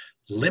 be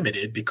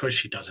limited because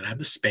she doesn't have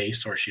the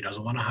space, or she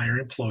doesn't want to hire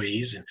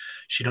employees, and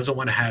she doesn't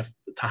want to have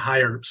to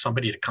hire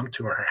somebody to come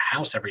to her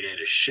house every day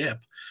to ship?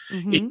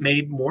 It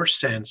made more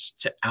sense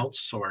to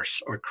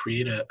outsource or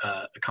create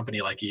a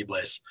company like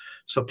eBliss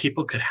so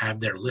people could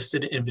have their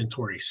listed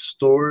inventory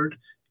stored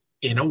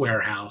in a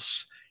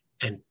warehouse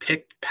and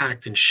picked,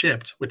 packed, and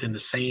shipped within the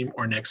same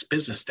or next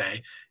business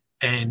day,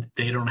 and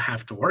they don't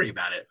have to worry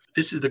about it.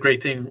 This is the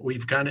great thing.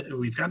 We've gotten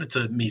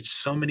to meet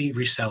so many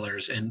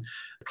resellers, and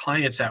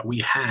clients that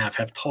we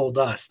have told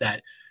us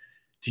that,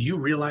 do you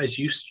realize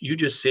you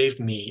just saved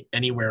me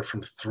anywhere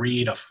from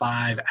 3 to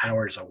 5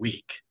 hours a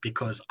week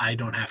because I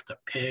don't have to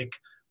pick,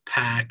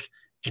 pack,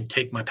 and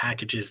take my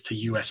packages to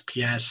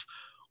USPS,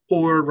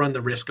 or run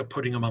the risk of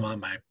putting them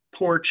on my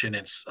porch and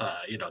it's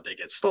they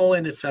get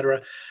stolen,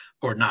 etc.,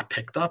 or not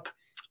picked up.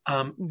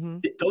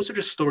 Those are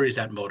just stories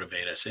that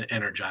motivate us and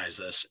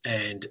energize us.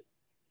 And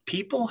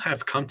people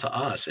have come to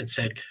us and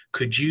said,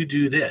 could you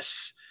do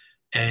this?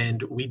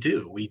 And we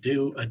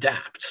do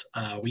adapt.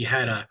 We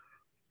had a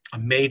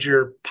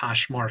major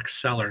Poshmark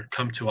seller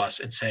come to us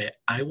and say,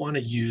 I want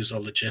to use a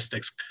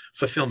logistics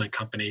fulfillment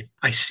company.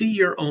 I see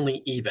you're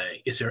only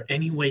eBay. Is there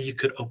any way you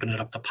could open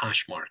it up to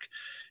Poshmark?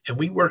 And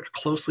we worked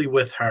closely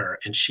with her,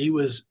 and she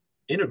was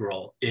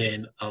integral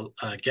in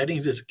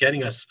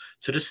getting us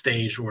to the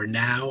stage where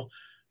now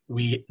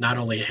we not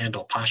only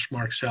handle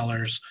Poshmark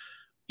sellers,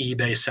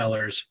 eBay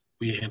sellers,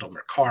 we handle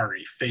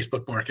Mercari,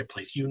 Facebook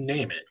Marketplace, you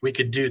name it. We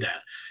could do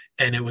that.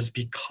 And it was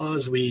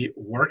because we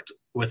worked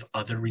with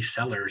other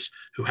resellers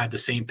who had the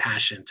same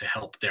passion to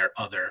help their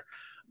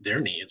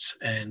needs.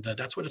 And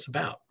that's what it's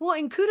about. Well,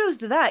 and kudos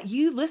to that.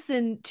 You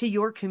listen to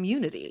your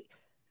community.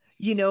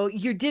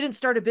 You didn't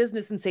start a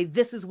business and say,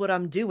 this is what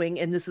I'm doing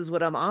and this is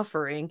what I'm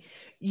offering.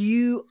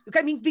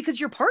 Because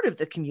you're part of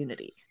the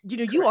community.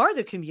 Correct. You are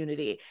the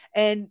community,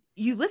 and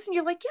you listen,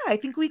 you're like, yeah, I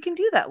think we can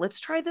do that.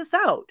 Let's try this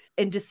out.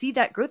 And to see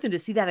that growth and to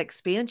see that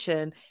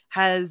expansion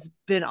has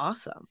been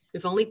awesome.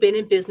 We've only been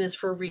in business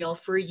for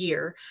a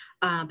year,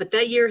 but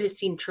that year has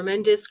seen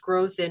tremendous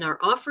growth in our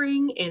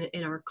offering and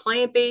in our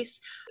client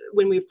base.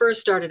 When we first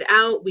started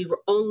out, we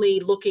were only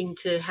looking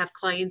to have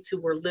clients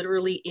who were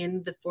literally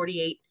in the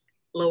 48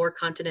 lower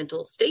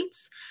continental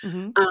states.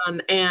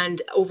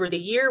 And over the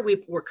year,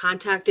 we were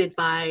contacted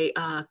by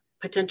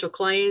potential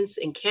clients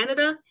in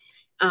Canada,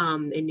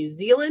 in New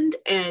Zealand.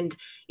 And,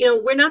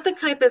 we're not the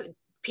type of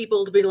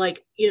people to be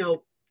like,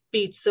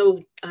 be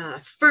so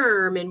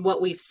firm in what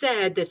we've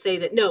said to say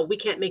that, no, we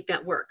can't make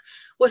that work.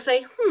 We'll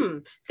say,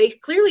 they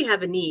clearly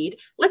have a need.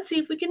 Let's see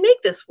if we can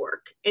make this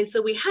work. And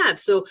so we have.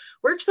 So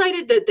we're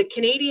excited that the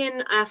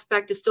Canadian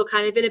aspect is still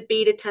kind of in a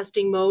beta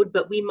testing mode,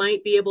 but we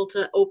might be able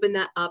to open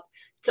that up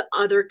to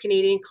other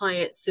Canadian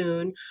clients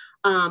soon.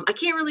 I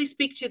can't really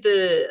speak to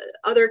the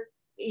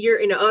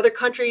other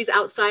countries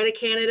outside of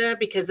Canada,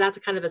 because that's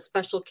a kind of a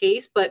special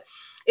case. But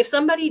if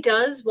somebody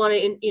does want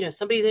to,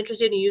 somebody's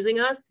interested in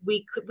using us,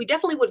 we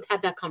definitely would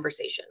have that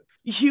conversation.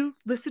 You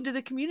listen to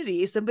the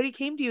community. Somebody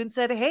came to you and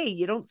said, hey,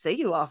 you don't say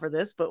you offer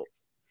this, but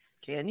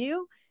can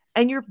you?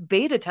 And you're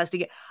beta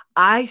testing it.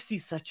 I see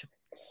such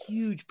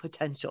huge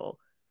potential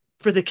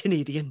for the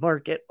Canadian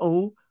market.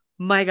 Oh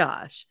my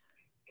gosh.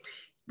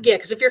 Yeah,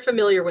 because if you're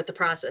familiar with the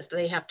process that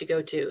they have to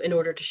go to in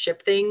order to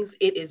ship things,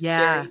 it is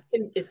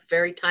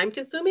very time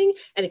consuming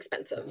and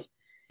expensive.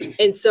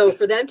 And so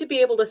for them to be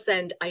able to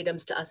send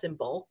items to us in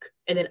bulk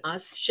and then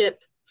us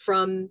ship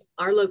from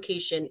our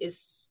location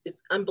is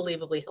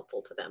unbelievably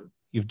helpful to them.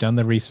 You've done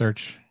the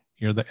research.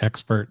 You're the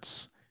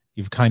experts.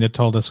 You've kind of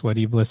told us what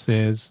eBliss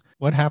is.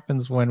 What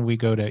happens when we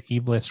go to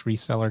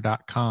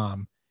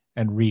eblissreseller.com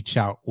and reach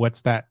out?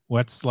 What's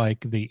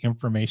like the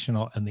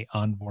informational and the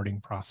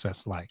onboarding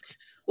process like?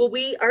 Well,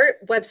 our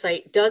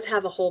website does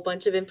have a whole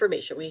bunch of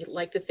information. We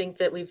like to think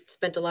that we've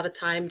spent a lot of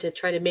time to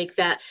try to make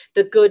that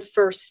the good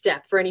first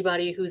step for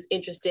anybody who's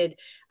interested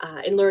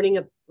in learning,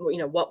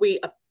 what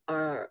we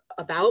are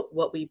about,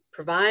 what we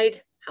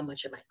provide, how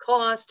much it might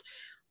cost,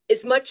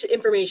 as much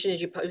information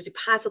as you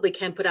possibly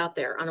can put out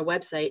there on a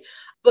website.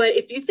 But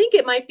if you think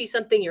it might be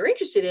something you're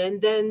interested in,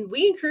 then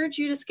we encourage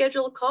you to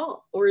schedule a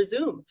call or a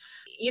Zoom,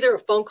 either a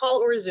phone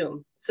call or a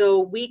Zoom. So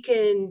we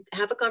can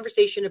have a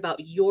conversation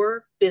about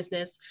your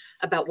business,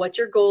 about what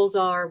your goals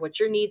are, what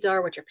your needs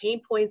are, what your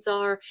pain points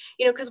are,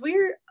 because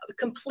we're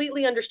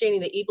completely understanding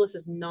that eBliss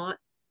is not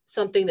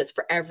something that's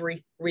for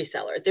every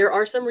reseller. There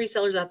are some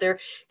resellers out there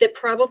that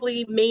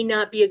probably may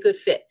not be a good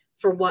fit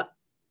for what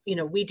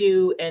we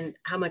do and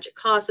how much it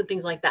costs and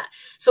things like that.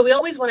 So we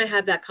always want to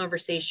have that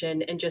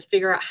conversation and just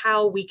figure out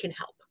how we can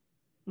help.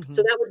 Mm-hmm.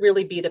 So that would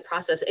really be the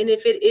process. And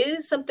if it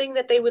is something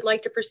that they would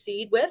like to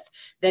proceed with,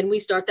 then we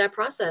start that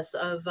process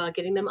of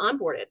getting them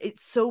onboarded.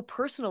 It's so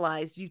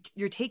personalized.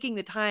 You're taking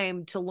the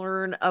time to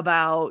learn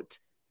about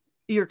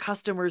your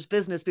customer's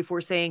business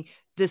before saying,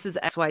 this is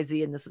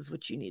XYZ and this is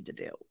what you need to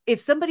do.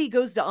 If somebody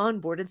goes to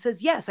onboard and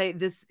says, yes,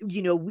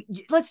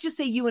 let's just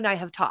say you and I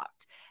have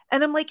talked.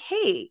 And I'm like,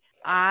 hey,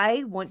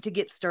 I want to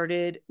get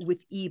started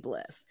with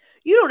eBliss.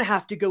 You don't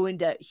have to go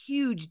into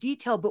huge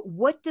detail, but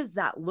what does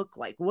that look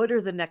like? What are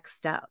the next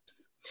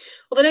steps?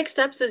 Well, the next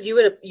steps is you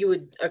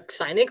would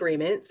sign an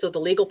agreement. So the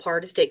legal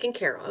part is taken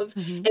care of.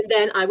 Mm-hmm. And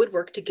then I would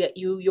work to get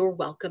you your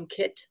welcome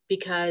kit,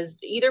 because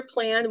either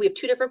plan, we have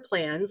two different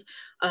plans.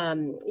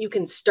 You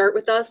can start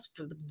with us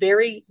for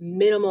very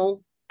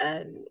minimal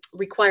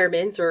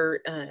requirements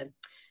or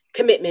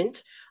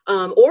commitment,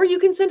 or you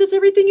can send us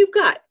everything you've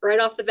got right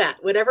off the bat,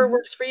 whatever mm-hmm.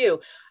 works for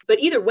you. But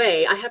either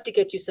way, I have to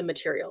get you some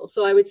materials.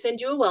 So I would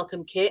send you a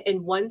welcome kit.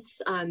 And once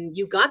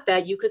you got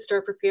that, you could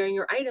start preparing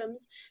your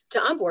items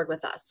to onboard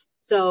with us.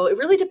 So it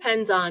really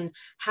depends on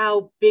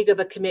how big of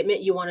a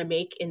commitment you want to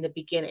make in the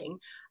beginning.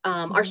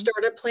 Mm-hmm. Our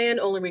startup plan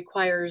only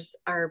requires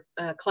our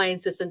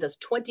clients to send us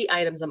 20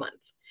 items a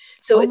month.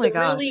 So it's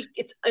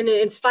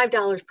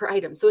 $5 per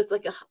item. So it's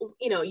like,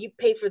 you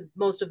pay for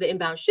most of the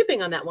inbound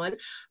shipping on that one,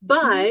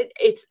 but mm-hmm.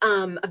 it's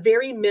a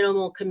very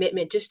minimal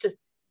commitment just to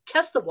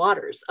test the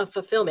waters of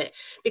fulfillment,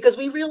 because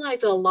we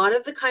realize that a lot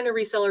of the kind of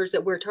resellers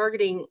that we're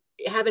targeting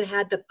haven't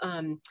had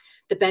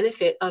the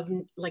benefit of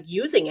like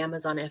using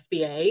Amazon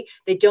FBA.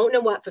 They don't know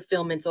what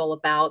fulfillment's all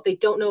about. They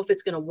don't know if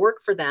it's going to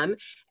work for them.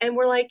 And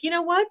we're like, you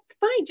know what?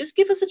 Fine, just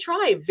give us a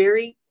try.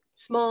 Very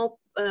small,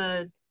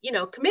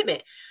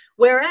 commitment.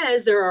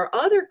 Whereas there are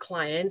other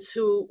clients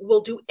who will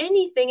do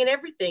anything and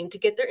everything to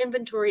get their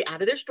inventory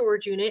out of their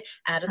storage unit,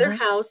 out of their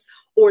house,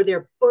 or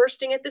they're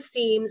bursting at the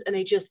seams and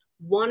they just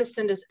want to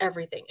send us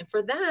everything. And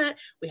for that,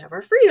 we have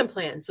our freedom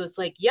plan. So it's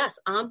like, yes,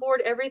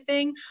 onboard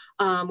everything.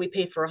 We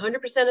pay for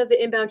 100% of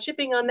the inbound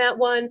shipping on that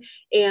one.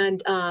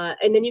 And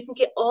then you can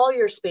get all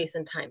your space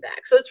and time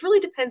back. So it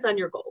really depends on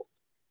your goals.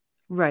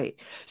 Right.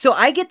 So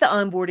I get the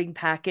onboarding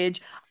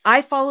package.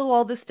 I follow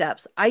all the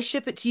steps. I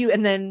ship it to you,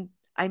 and then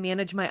I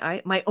manage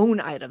my own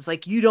items.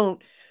 Like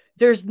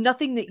there's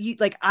nothing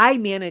that I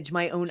manage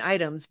my own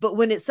items, but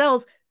when it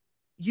sells,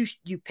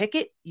 you pick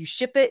it, you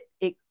ship it,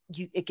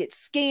 it gets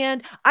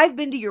scanned. I've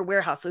been to your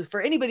warehouse. So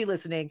for anybody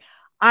listening,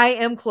 I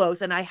am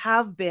close, and I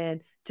have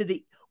been to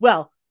the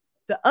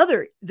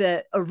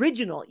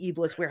original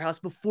eBliss warehouse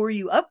before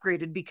you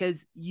upgraded,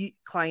 because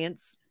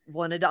clients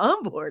wanted to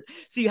onboard.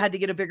 So you had to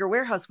get a bigger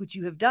warehouse, which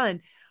you have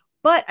done.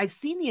 But I've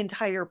seen the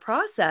entire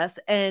process,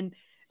 and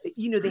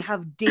they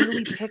have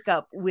daily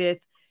pickup with,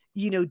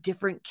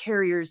 different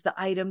carriers. The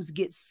items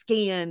get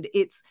scanned.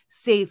 It's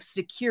safe,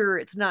 secure.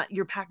 It's not,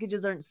 your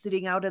packages aren't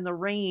sitting out in the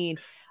rain.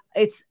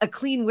 It's a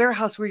clean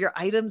warehouse where your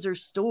items are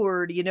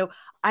stored.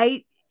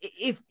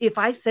 If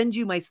I send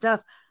you my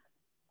stuff,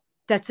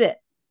 that's it.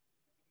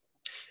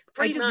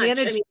 I just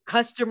manage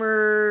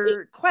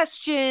customer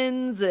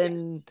questions,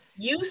 and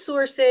you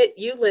source it,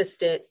 you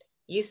list it,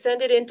 you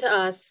send it into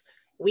us.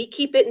 We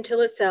keep it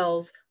until it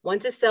sells.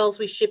 Once it sells,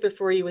 we ship it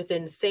for you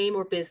within the same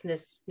or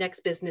next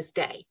business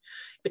day.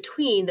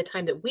 Between the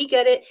time that we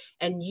get it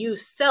and you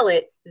sell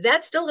it,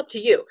 that's still up to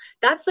you.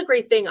 That's the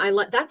great thing.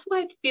 That's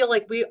why I feel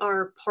like we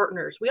are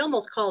partners. We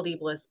almost called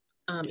eBliss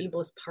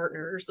eBliss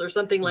partners or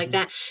something like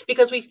that,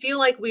 because we feel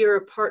like we are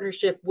a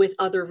partnership with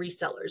other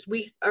resellers.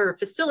 We are a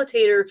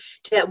facilitator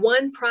to that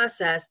one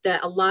process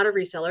that a lot of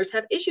resellers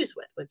have issues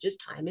with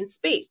just time and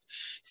space.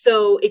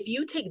 So if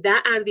you take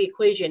that out of the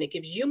equation, it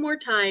gives you more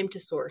time to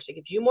source, it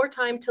gives you more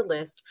time to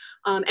list,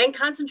 and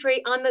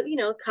concentrate on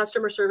the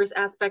customer service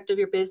aspect of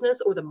your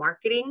business or the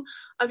marketing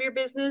of your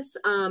business.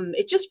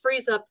 It just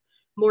frees up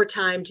more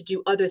time to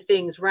do other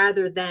things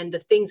rather than the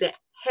things that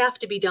have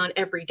to be done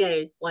every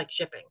day, like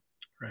shipping.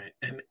 Right.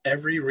 And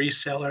every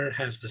reseller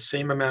has the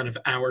same amount of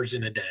hours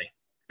in a day.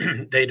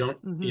 They don't,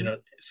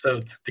 so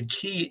the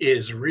key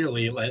is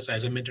really, as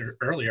I mentioned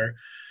earlier,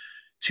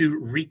 to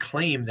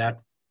reclaim that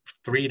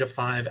 3 to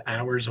 5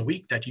 hours a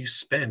week that you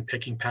spend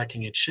picking,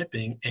 packing, and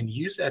shipping, and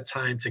use that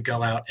time to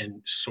go out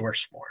and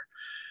source more.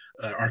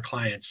 Our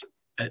clients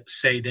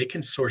say they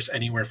can source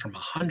anywhere from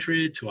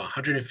 $100 to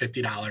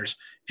 $150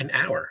 an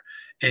hour.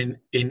 And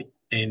in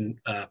in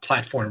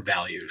platform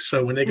value.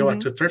 So when they go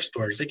out to thrift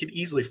stores, they could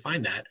easily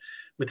find that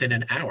within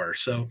an hour.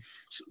 So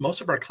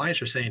most of our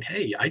clients are saying,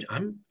 hey,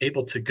 I'm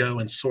able to go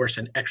and source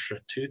an extra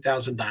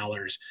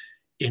 $2,000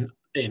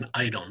 in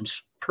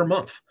items per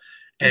month.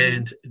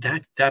 And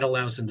that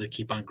allows them to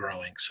keep on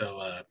growing.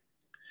 So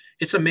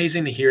it's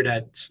amazing to hear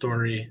that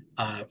story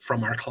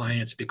from our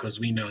clients, because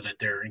we know that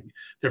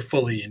they're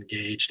fully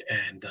engaged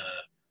and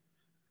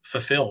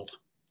fulfilled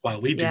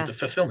while we do the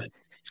fulfillment.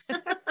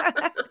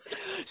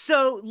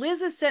 So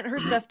Liz has sent her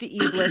stuff to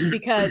eBliss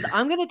because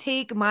I'm going to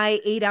take my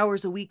 8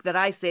 hours a week that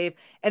I save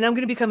and I'm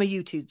going to become a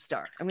YouTube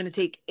star. I'm going to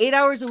take 8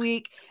 hours a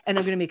week and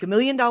I'm going to make $1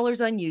 million on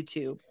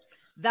YouTube.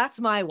 That's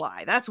my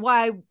why. That's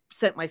why I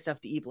sent my stuff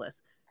to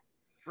eBliss.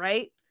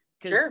 Right?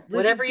 Sure.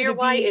 Whatever your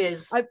why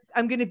is.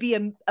 I'm going to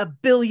be a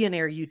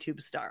billionaire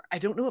YouTube star. I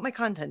don't know what my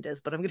content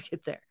is, but I'm going to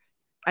get there.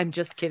 I'm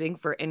just kidding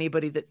for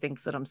anybody that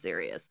thinks that I'm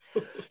serious.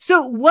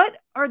 So what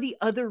are the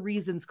other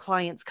reasons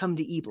clients come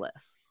to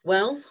eBliss?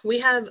 Well, we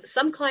have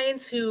some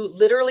clients who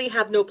literally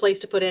have no place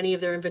to put any of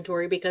their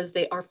inventory because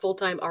they are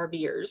full-time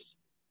RVers.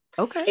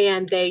 Okay.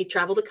 And they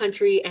travel the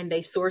country and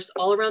they source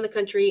all around the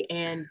country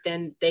and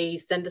then they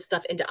send the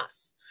stuff into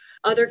us.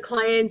 Other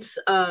clients,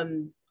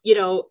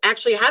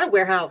 actually had a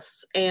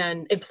warehouse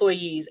and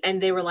employees,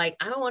 and they were like,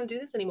 I don't want to do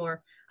this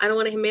anymore. I don't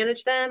want to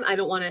manage them. I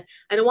don't want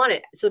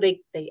it. So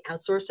they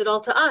outsource it all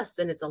to us,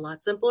 and it's a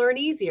lot simpler and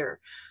easier.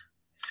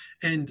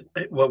 And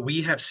what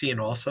we have seen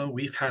also,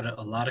 we've had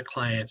a lot of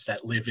clients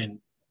that live in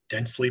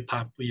densely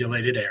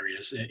populated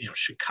areas,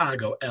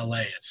 Chicago,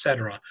 LA, et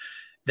cetera,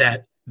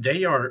 that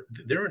they're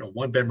in a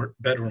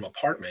one-bedroom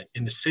apartment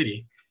in the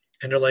city,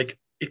 and they're like,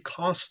 it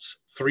costs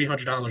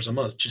 $300 a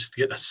month just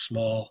to get a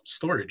small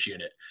storage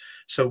unit.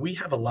 So we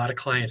have a lot of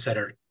clients that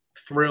are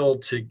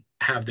thrilled to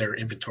have their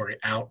inventory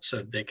out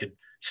so they could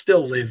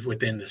still live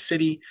within the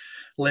city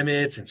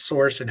limits and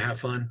source and have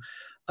fun.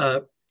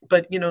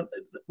 But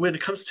when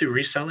it comes to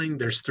reselling,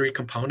 there's 3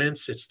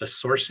 components. It's the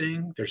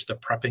sourcing, there's the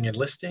prepping and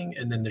listing,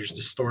 and then there's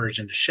the storage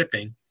and the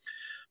shipping.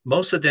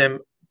 Most of them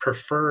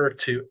prefer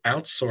to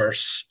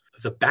outsource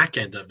the back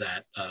end of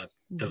that,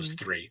 those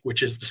 3,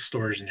 which is the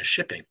storage and the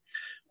shipping,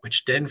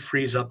 which then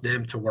frees up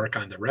them to work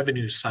on the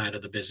revenue side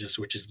of the business,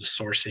 which is the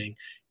sourcing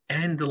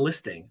and the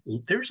listing.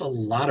 There's a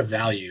lot of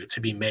value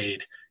to be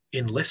made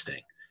in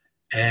listing.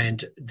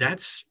 And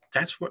that's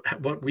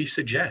what we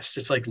suggest.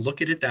 It's like,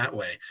 look at it that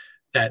way,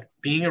 that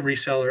being a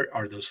reseller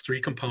are those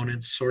 3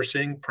 components: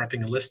 sourcing,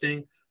 prepping and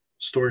listing,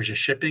 storage and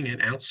shipping,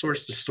 and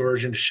outsource the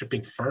storage and the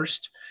shipping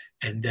first,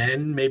 and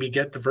then maybe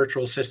get the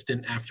virtual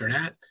assistant after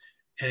that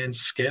and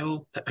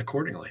scale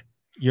accordingly.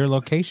 Your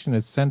location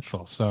is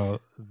central, so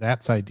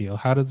that's ideal.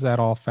 How does that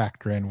all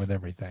factor in with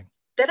everything?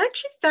 That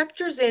actually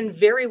factors in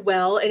very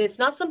well, and it's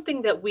not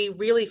something that we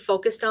really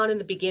focused on in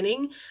the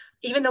beginning,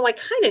 even though I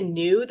kind of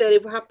knew that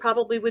it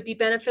probably would be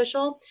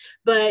beneficial.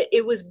 But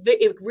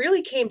it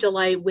really came to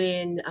light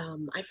when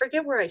I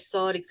forget where I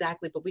saw it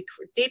exactly, but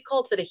Dave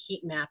called it a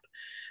heat map.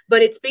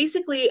 But it's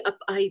basically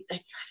I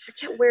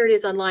forget where it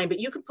is online, but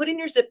you can put in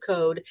your zip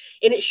code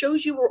and it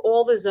shows you where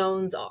all the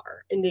zones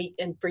are and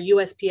for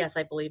USPS,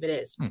 I believe it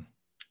is.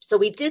 So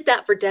we did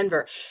that for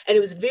Denver, and it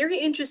was very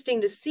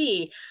interesting to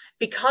see.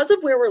 Because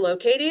of where we're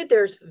located,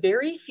 there's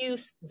very few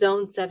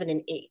zones 7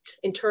 and 8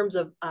 in terms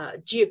of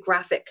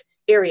geographic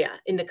area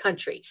in the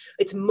country.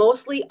 It's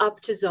mostly up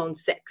to zone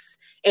 6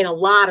 and a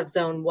lot of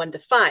zone 1 to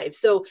 5.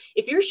 So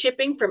if you're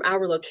shipping from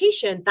our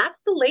location, that's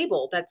the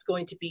label that's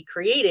going to be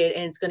created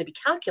and it's going to be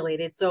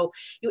calculated. So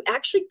you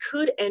actually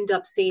could end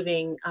up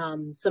saving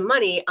some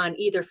money on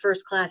either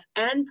first class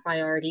and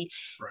priority,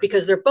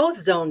 because they're both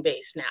zone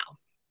based now.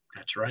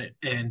 That's right.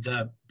 And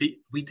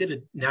we did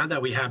it now that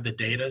we have the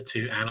data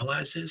to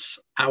analyze this.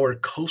 Our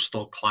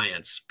coastal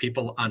clients,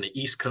 people on the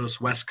East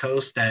Coast, West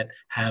Coast that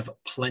have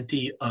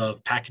plenty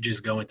of packages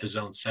going to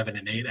zone 7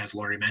 and 8, as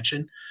Lori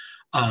mentioned,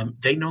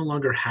 they no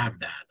longer have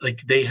that.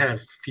 Like, they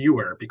have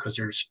fewer because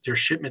their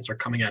shipments are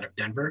coming out of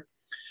Denver.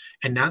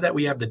 And now that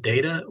we have the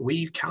data,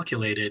 we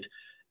calculated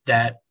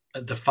that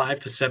the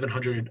 500 to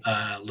 700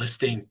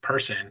 listing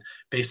person,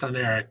 based on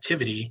their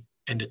activity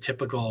and the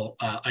typical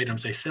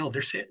items they sell,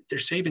 they're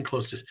saving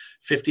close to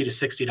 $50 to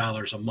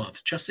 $60 a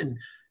month just in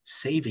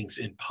savings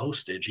in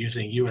postage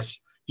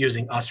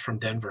using us from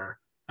Denver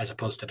as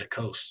opposed to the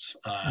coasts,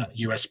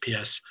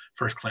 USPS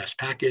first class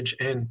package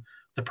and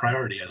the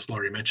priority, as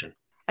Lori mentioned.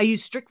 I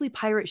used Strictly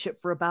Pirate Ship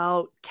for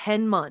about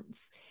 10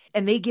 months,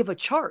 and they give a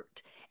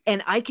chart,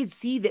 and I could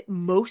see that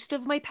most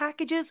of my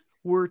packages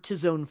were to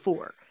zone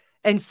 4.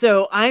 And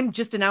so I'm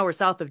just an hour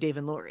south of Dave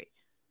and Lori.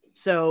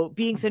 So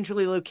being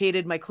centrally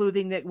located, my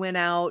clothing that went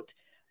out,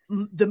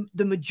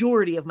 the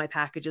majority of my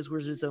packages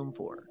were to zone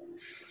 4.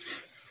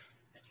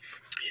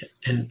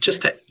 And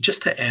just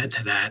to add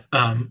to that,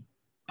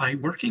 by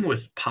working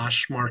with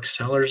Poshmark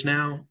sellers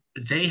now,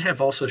 they have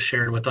also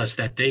shared with us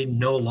that they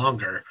no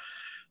longer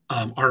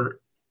are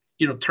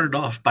turned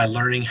off by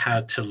learning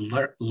how to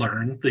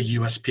learn the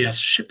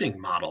USPS shipping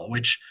model,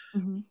 which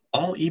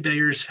all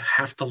eBayers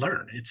have to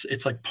learn.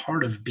 It's like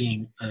part of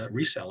being a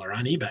reseller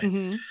on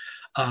eBay.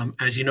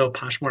 As you know,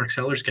 Poshmark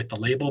sellers get the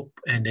label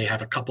and they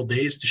have a couple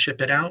days to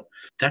ship it out.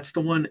 That's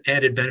the one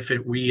added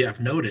benefit we have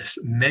noticed.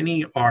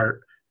 Many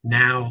are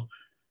now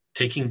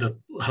taking the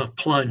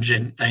plunge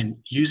and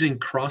using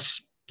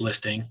cross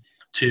listing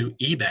to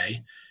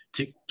eBay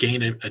to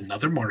gain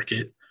another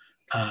market,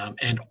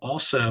 and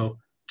also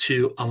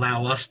to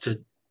allow us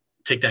to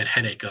take that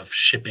headache of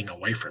shipping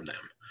away from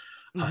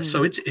them.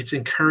 So it's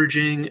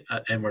encouraging,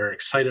 and we're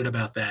excited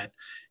about that.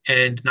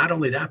 And not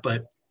only that,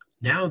 but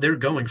now they're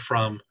going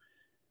from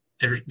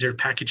their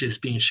packages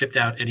being shipped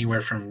out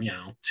anywhere from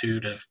 2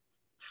 to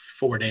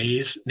 4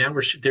 days. Now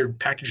their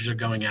packages are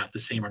going out the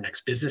same or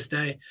next business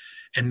day,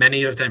 and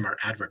many of them are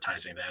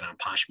advertising that on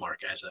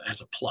Poshmark as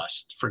a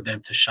plus for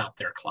them to shop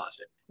their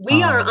closet.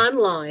 We are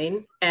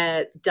online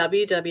at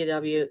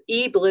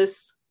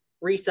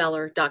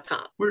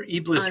www.eblissreseller.com. We're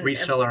eBliss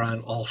Reseller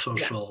on all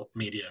social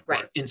media,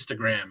 right?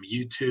 Instagram,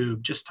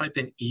 YouTube. Just type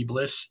in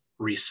eBliss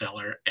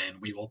Reseller, and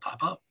we will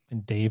pop up.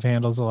 And Dave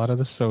handles a lot of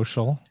the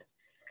social.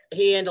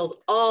 He handles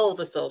all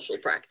the social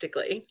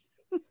practically.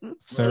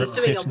 So he's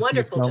doing a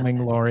wonderful filming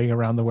job. Lori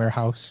around the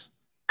warehouse.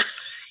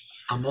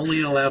 I'm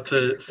only allowed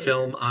to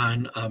film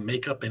on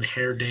makeup and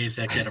hair days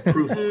that get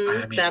approval.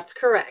 I mean, that's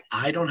correct.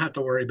 I don't have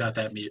to worry about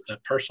that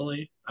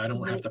personally. I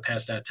don't have to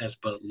pass that test,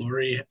 but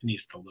Lori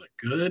needs to look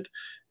good,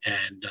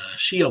 and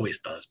she always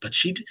does. But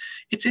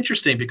it's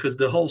interesting because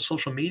the whole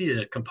social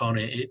media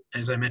component,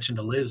 as I mentioned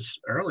to Liz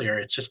earlier,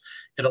 it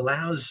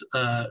allows you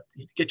to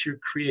get your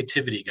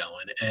creativity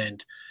going,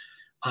 and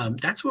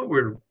that's what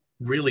we're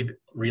really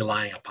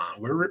relying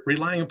upon. We're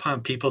relying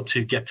upon people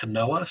to get to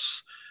know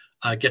us,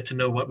 get to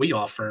know what we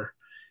offer,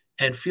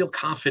 and feel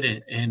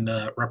confident in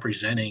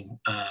representing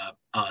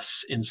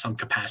us in some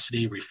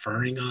capacity,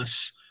 referring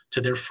us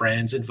to their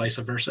friends and vice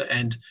versa.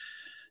 And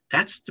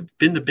that's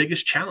been the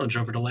biggest challenge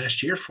over the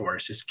last year for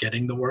us, is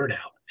getting the word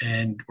out.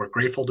 And we're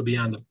grateful to be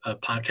on the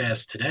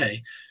podcast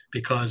today,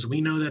 because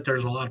we know that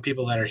there's a lot of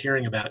people that are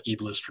hearing about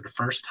eBliss for the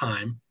first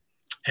time,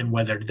 and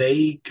whether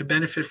they could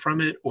benefit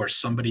from it or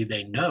somebody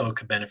they know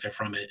could benefit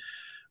from it,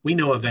 we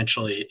know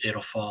eventually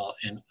it'll fall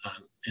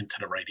into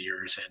the right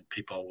ears and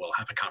people will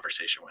have a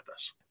conversation with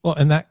us. Well,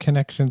 and that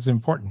connection's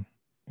important.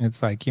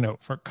 It's like,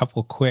 for a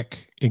couple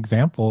quick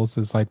examples,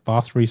 is like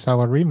Boss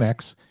Reseller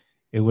Remix.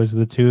 It was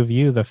the two of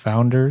you, the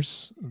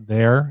founders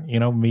there,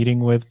 meeting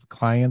with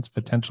clients,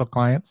 potential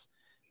clients.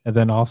 And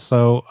then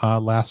also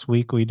last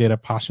week we did a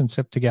Posh and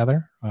Sip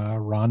together,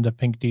 Rhonda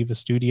Pink Diva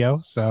Studio.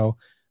 So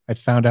I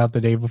found out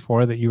the day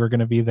before that you were going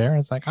to be there.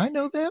 It's like, I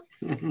know them,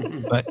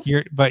 but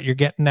you're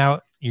getting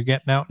out. You're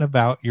getting out and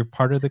about. You're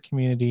part of the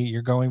community.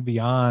 You're going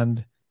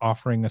beyond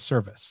offering a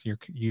service.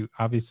 You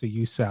obviously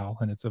you sell,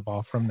 and it's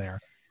evolved from there.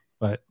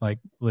 But like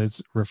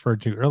Liz referred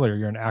to earlier,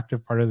 you're an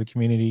active part of the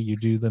community. You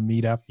do the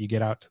meetup. You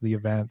get out to the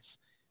events,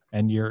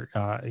 and you're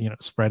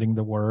spreading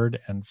the word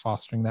and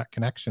fostering that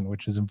connection,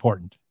 which is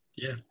important.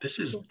 Yeah, this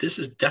is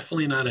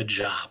definitely not a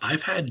job.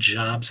 I've had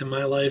jobs in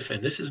my life,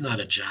 and this is not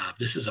a job.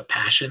 This is a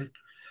passion.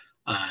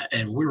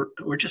 And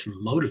we're just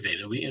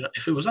motivated.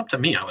 If it was up to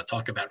me, I would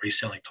talk about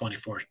reselling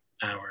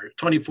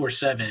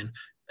 24/7,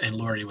 and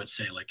Lori would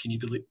say, like, can you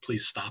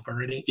please stop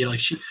already? Like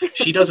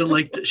she doesn't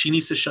like she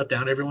needs to shut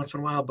down every once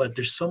in a while, but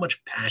there's so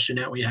much passion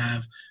that we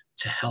have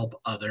to help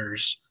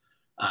others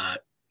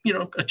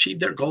achieve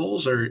their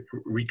goals or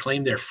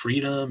reclaim their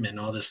freedom and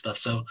all this stuff.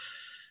 So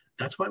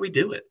that's why we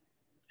do it,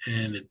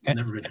 and it's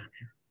never been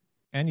happier.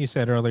 And you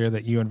said earlier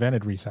that you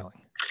invented reselling.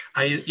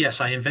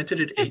 Yes, I invented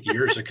it 8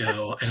 years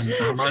ago, and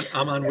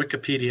I'm on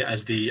Wikipedia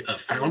as the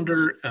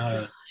founder.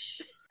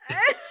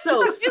 It's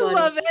so funny. I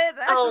love it.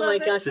 Oh my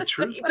gosh, it's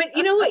true. But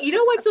you know what?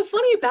 What's so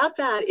funny about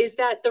that is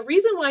that the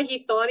reason why he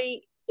thought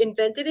he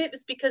invented it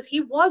was because he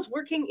was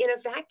working in a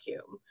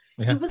vacuum.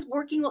 Yeah. He was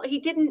working. He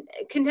didn't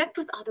connect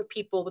with other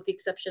people, with the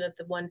exception of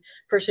the one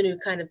person who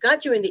kind of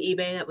got you into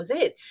eBay. That was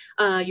it.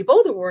 You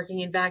both were working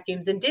in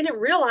vacuums and didn't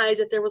realize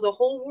that there was a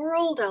whole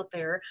world out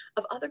there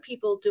of other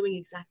people doing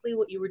exactly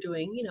what you were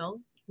doing,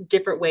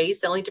 different ways,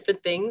 selling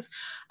different things.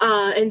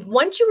 And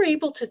once you were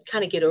able to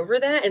kind of get over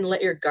that and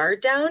let your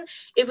guard down,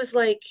 it was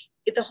like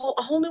a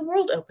whole new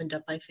world opened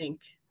up, I think.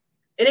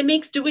 And it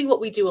makes doing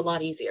what we do a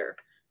lot easier,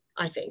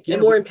 I think,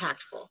 and more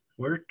impactful.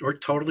 We're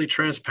totally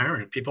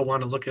transparent. People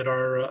want to look at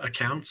our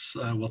accounts.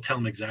 We'll tell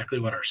them exactly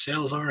what our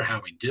sales are,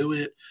 how we do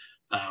it.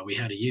 We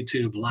had a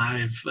YouTube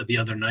live the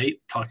other night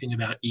talking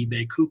about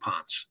eBay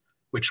coupons,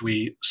 which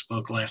we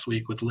spoke last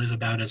week with Liz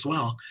about as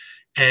well.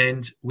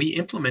 And we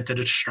implemented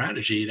a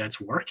strategy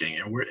that's working,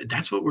 and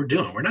that's what we're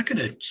doing. We're not going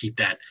to keep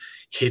that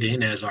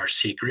hidden as our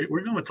secret.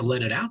 We're going to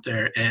let it out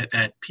there, and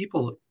that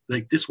people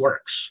like this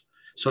works.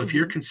 So if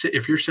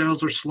your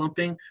sales are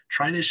slumping,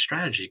 try this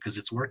strategy because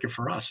it's working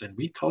for us. And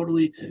we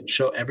totally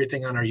show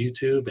everything on our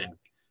YouTube and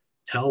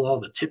tell all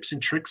the tips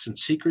and tricks and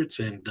secrets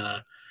and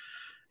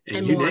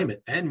you name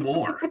it and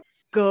more.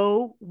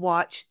 Go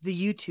watch the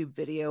YouTube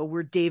video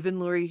where Dave and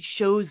Lori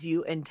shows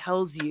you and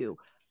tells you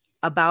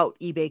about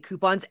eBay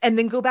coupons, and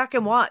then go back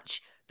and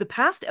watch the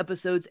past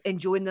episodes and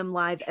join them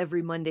live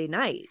every Monday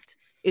night.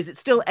 Is it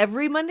still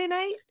every Monday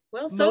night?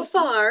 Well, so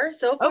far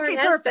okay, it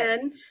has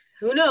been.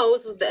 who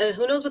knows?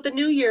 Who knows what the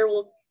new year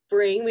will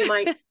bring? We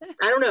might,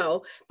 I don't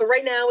know. But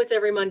right now it's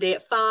every Monday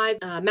at 5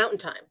 Mountain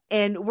Time.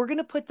 And we're going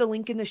to put the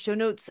link in the show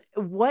notes.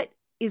 What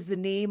is the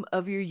name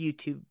of your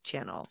YouTube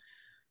channel?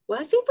 Well,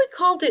 I think we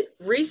called it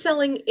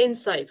Reselling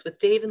Insights with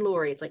Dave and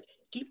Lori. It's like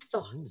deep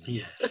thoughts.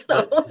 Yes,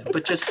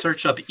 but just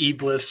search up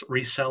eBliss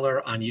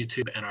Reseller on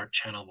YouTube and our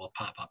channel will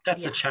pop up.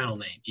 That's the channel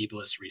name,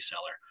 eBliss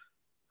Reseller.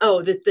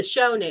 Oh, the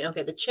show name.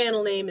 Okay, the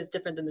channel name is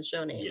different than the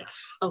show name. Yes.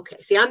 Okay,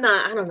 see, I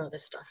don't know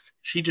this stuff.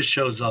 She just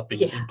shows up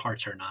and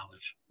imparts her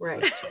knowledge.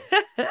 Right.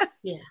 So,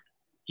 yeah.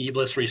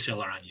 eBliss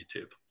Reseller on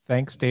YouTube.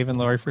 Thanks, Dave and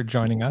Lori, for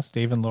joining us.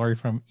 Dave and Lori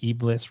from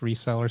eBliss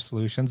Reseller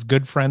Solutions,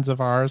 good friends of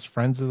ours,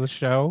 friends of the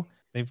show.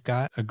 They've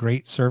got a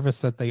great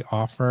service that they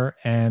offer.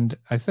 And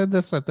I said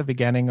this at the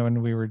beginning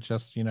when we were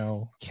just,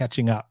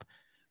 catching up.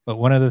 But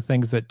one of the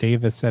things that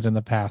Dave has said in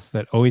the past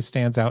that always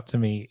stands out to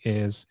me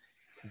is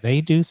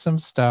they do some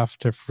stuff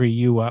to free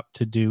you up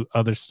to do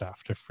other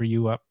stuff, to free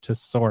you up to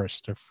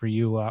source, to free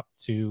you up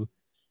to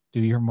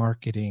do your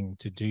marketing,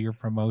 to do your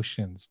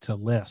promotions, to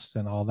list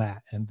and all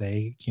that. And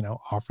they,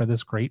 offer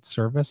this great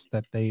service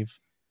that they've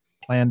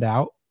planned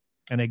out.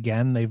 And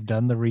again, they've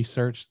done the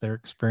research. They're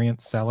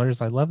experienced sellers.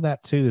 I love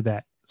that too,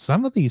 that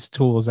some of these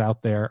tools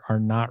out there are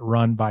not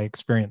run by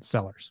experienced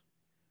sellers.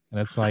 And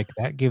it's like,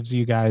 that gives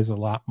you guys a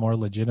lot more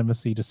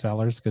legitimacy to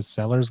sellers because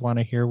sellers want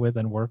to hear with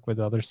and work with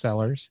other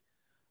sellers.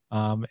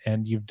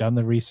 And you've done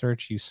the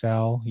research, you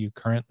sell, you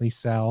currently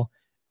sell,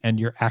 and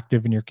you're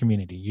active in your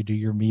community. You do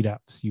your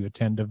meetups, you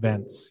attend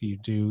events, you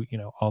do,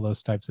 all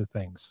those types of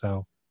things.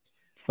 So,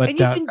 but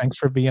thanks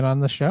for being on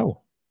the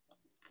show.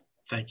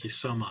 Thank you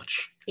so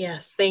much.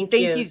 Yes, thank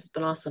you. It's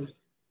been awesome.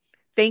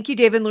 Thank you,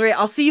 Dave and Lori.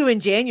 I'll see you in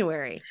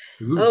January.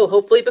 Ooh. Oh,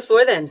 hopefully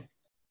before then.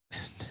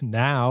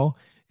 Now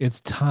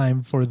it's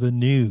time for the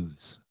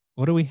news.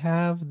 What do we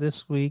have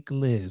this week,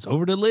 Liz?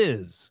 Over to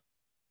Liz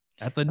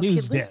at the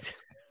news desk.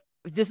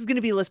 This is going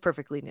to be List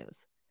Perfectly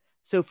news.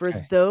 So for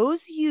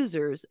those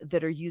users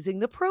that are using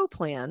the Pro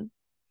plan,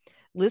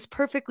 List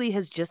Perfectly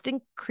has just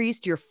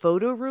increased your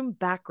photo room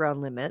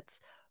background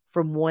limits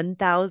from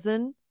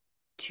 1,000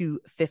 to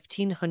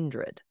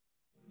 1,500.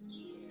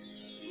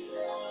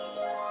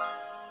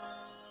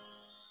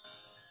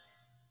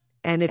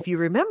 And if you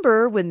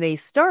remember, when they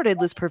started,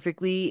 List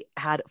Perfectly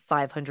had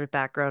 500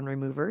 background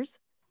removers.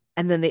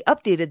 And then they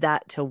updated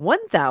that to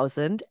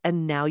 1,000,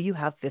 and now you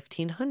have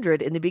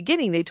 1,500. In the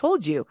beginning, they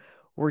told you,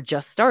 we're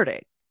just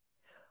starting.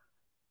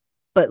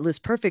 But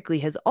List Perfectly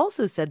has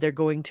also said they're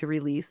going to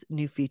release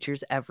new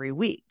features every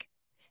week.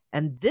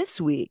 And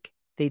this week,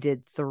 they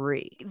did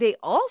 3. They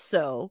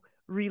also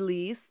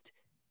released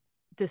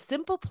the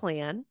simple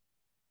plan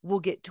will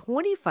get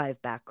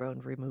 25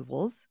 background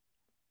removals,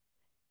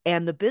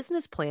 and the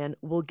business plan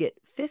will get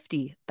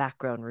 50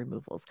 background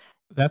removals.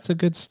 That's a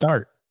good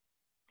start.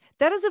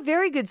 That is a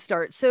very good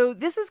start. So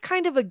this is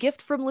kind of a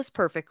gift from List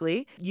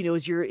Perfectly.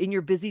 As you're in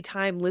your busy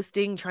time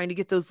listing, trying to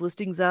get those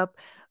listings up,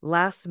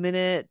 last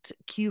minute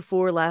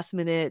Q4, last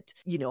minute,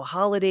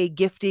 holiday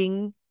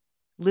gifting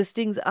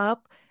listings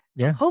up.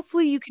 Yeah.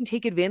 Hopefully you can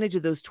take advantage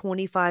of those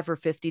 25 or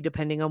 50,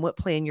 depending on what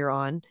plan you're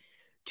on,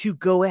 to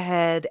go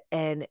ahead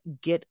and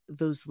get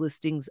those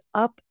listings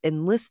up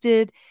and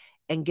listed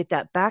and get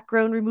that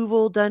background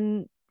removal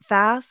done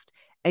fast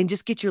and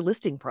just get your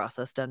listing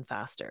process done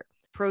faster.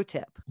 Pro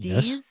tip.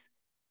 These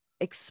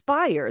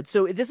expired.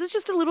 So this is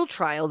just a little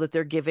trial that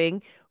they're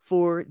giving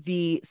for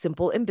the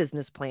simple and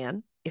business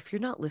plan. If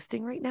you're not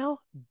listing right now,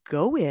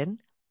 go in,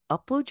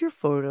 upload your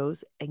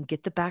photos and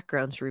get the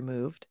backgrounds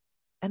removed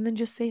and then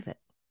just save it.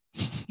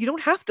 You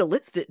don't have to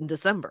list it in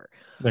December.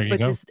 There you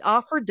go. This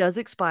offer does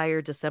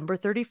expire December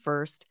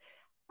 31st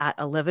at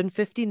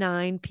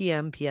 11:59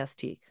 p.m.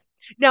 PST.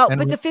 Now,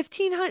 but the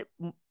 1,500.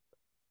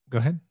 Go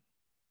ahead.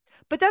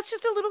 But that's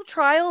just a little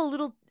trial, a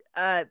little,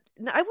 I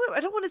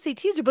don't want to say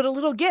teaser, but a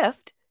little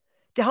gift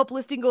to help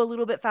listing go a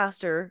little bit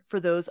faster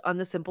for those on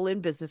the simple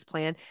and business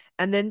plan.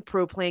 And then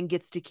Pro plan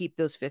gets to keep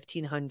those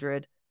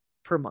 1,500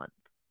 per month.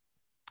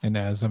 And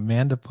as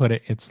Amanda put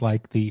it, it's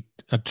like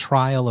a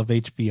trial of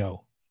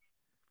HBO.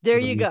 There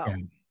you go.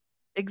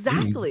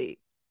 Exactly.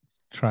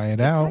 Try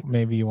it out.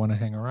 Maybe you want to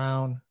hang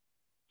around.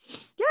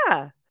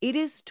 Yeah. It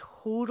is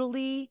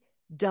totally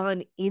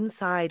done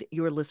inside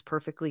your List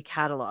Perfectly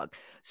catalog.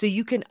 So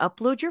you can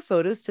upload your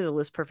photos to the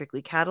List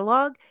Perfectly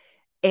catalog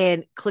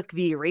and click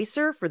the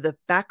eraser for the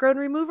background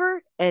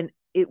remover, and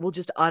it will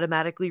just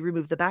automatically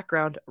remove the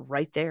background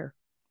right there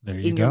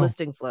in your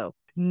listing flow.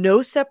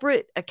 No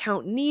separate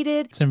account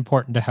needed. It's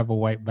important to have a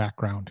white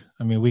background.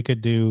 I mean, we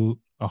could do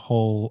a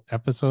whole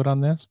episode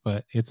on this,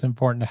 but it's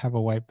important to have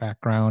a white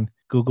background.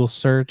 Google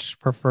search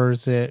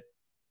prefers it.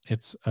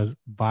 It's a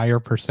buyer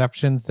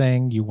perception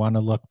thing. You want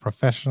to look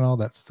professional.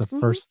 That's the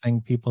first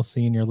thing people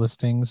see in your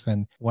listings,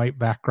 and white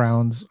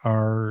backgrounds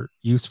are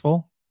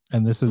useful.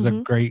 And this is a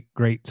great,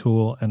 great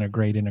tool and a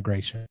great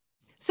integration.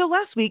 So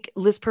last week,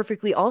 List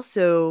Perfectly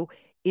also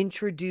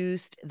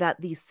introduced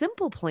that the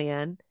simple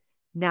plan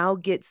now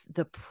gets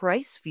the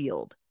price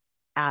field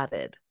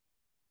added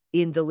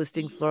in the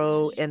listing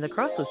flow and the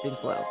cross listing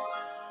flow.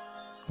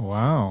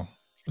 Wow.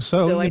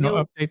 So I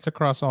know updates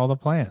across all the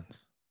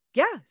plans.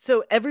 Yeah.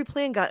 So every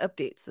plan got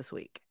updates this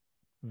week.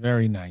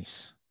 Very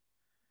nice.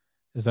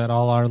 Is that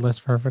all our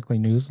List Perfectly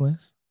news,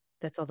 Liz?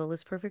 That's all the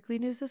List Perfectly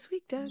news this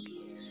week, Doug.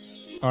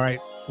 All right,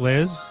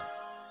 Liz.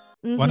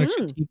 Why don't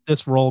you keep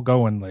this roll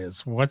going,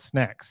 Liz? What's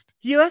next?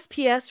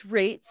 USPS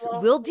rates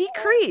will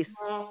decrease.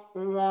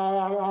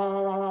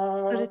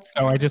 But it's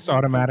I just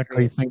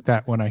automatically think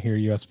that when I hear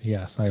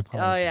USPS. I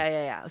apologize. Oh,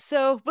 yeah.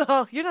 So,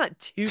 well, you're not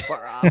too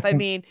far off. I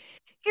mean,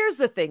 here's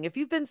the thing. If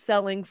you've been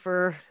selling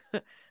for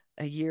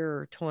a year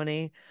or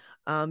 20,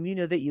 you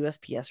know that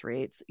USPS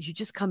rates, you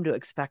just come to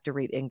expect a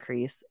rate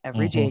increase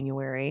every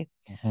January.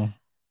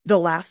 The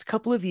last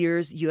couple of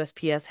years,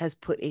 USPS has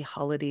put a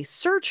holiday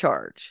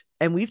surcharge,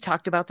 and we've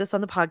talked about this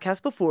on the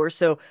podcast before.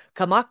 So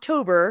come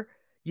October,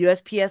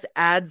 USPS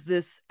adds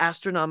this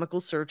astronomical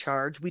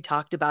surcharge. We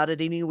talked about it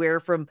anywhere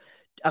from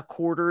a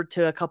quarter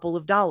to a couple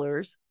of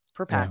dollars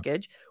per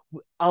package.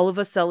 All of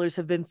us sellers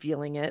have been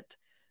feeling it.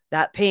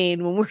 That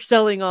pain when we're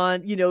selling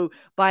on,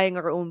 buying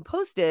our own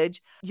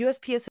postage.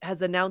 USPS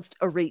has announced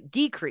a rate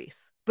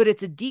decrease, but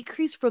it's a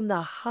decrease from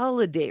the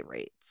holiday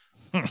rates.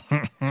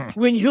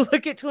 When you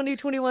look at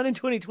 2021 and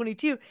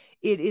 2022,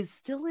 it is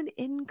still an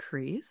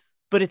increase,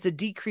 but it's a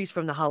decrease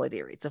from the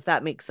holiday rates, if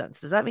that makes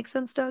sense. Does that make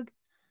sense, Doug?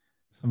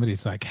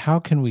 Somebody's like, how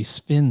can we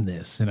spin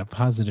this in a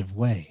positive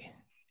way?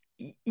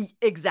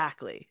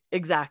 Exactly.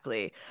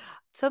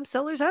 Some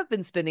sellers have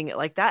been spinning it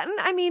like that. And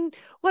I mean,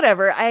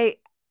 whatever.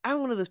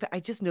 I'm one of those, I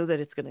just know that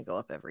it's going to go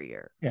up every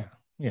year. Yeah.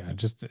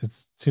 Just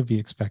it's to be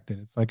expected.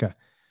 It's like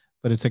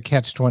but it's a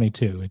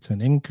catch-22. It's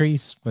an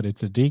increase, but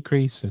it's a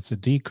decrease. It's a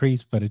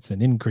decrease, but it's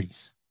an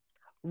increase.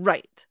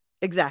 Right.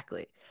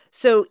 Exactly.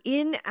 So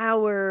in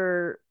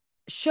our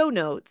show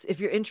notes, if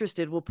you're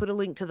interested, we'll put a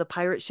link to the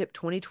Pirate Ship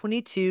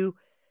 2022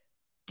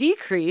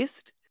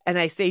 decreased. And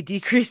I say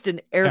decreased in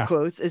air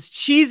quotes, as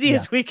cheesy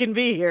as we can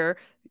be here,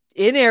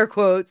 in air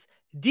quotes,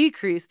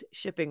 decreased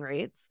shipping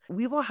rates.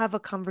 We will have a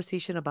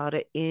conversation about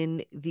it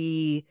in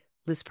the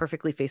List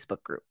Perfectly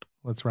Facebook group.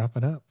 Let's wrap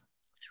it up.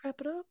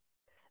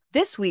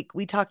 This week,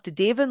 we talked to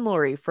Dave and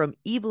Lori from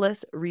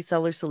eBliss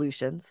Reseller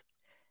Solutions,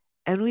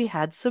 and we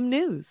had some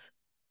news.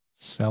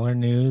 Seller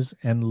news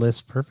and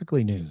List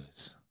Perfectly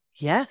news.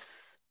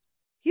 Yes.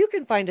 You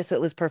can find us at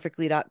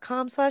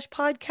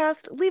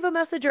listperfectly.com/podcast. Leave a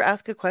message or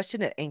ask a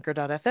question at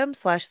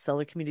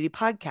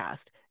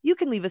anchor.fm/sellercommunitypodcast. You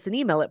can leave us an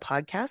email at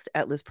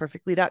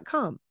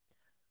podcast@listperfectly.com.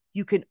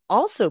 You can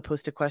also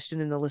post a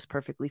question in the List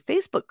Perfectly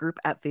Facebook group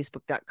at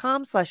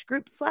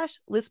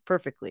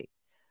facebook.com/group/listperfectly.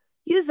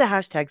 Use the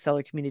hashtag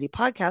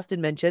SellerCommunityPodcast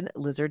and mention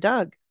Liz or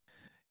Doug.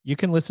 You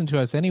can listen to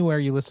us anywhere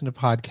you listen to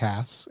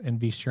podcasts, and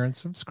be sure and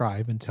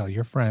subscribe and tell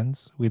your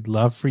friends. We'd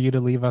love for you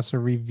to leave us a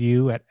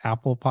review at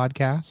Apple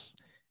Podcasts,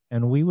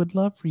 and we would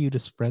love for you to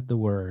spread the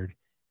word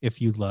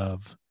if you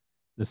love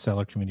the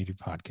Seller Community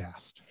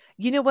Podcast.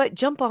 You know what?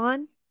 Jump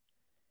on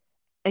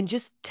and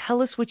just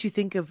tell us what you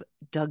think of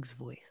Doug's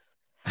voice.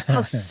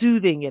 How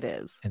soothing it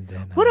is. And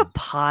then, what a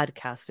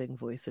podcasting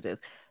voice it is.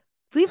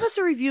 Leave us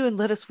a review and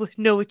let us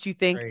know what you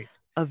think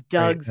of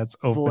Doug's That's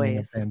opening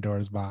voice. a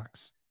Pandora's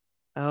box.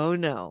 Oh,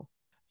 no.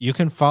 You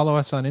can follow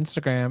us on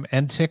Instagram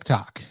and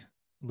TikTok.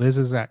 Liz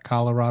is at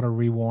Colorado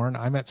Reworn.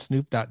 I'm at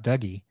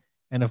Snoop.Dougie.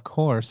 And of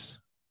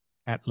course,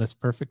 at List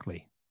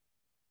Perfectly.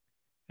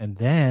 And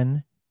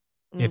then,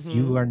 if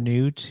you are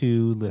new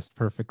to List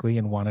Perfectly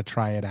and want to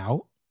try it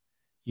out,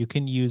 you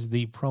can use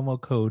the promo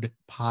code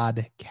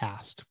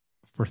PODCAST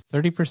for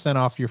 30%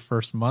 off your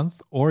first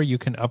month, or you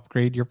can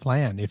upgrade your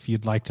plan if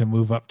you'd like to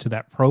move up to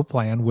that pro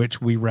plan,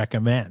 which we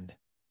recommend.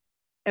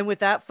 And with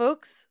that,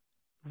 folks,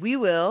 we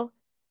will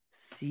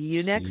see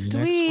you next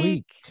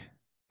week.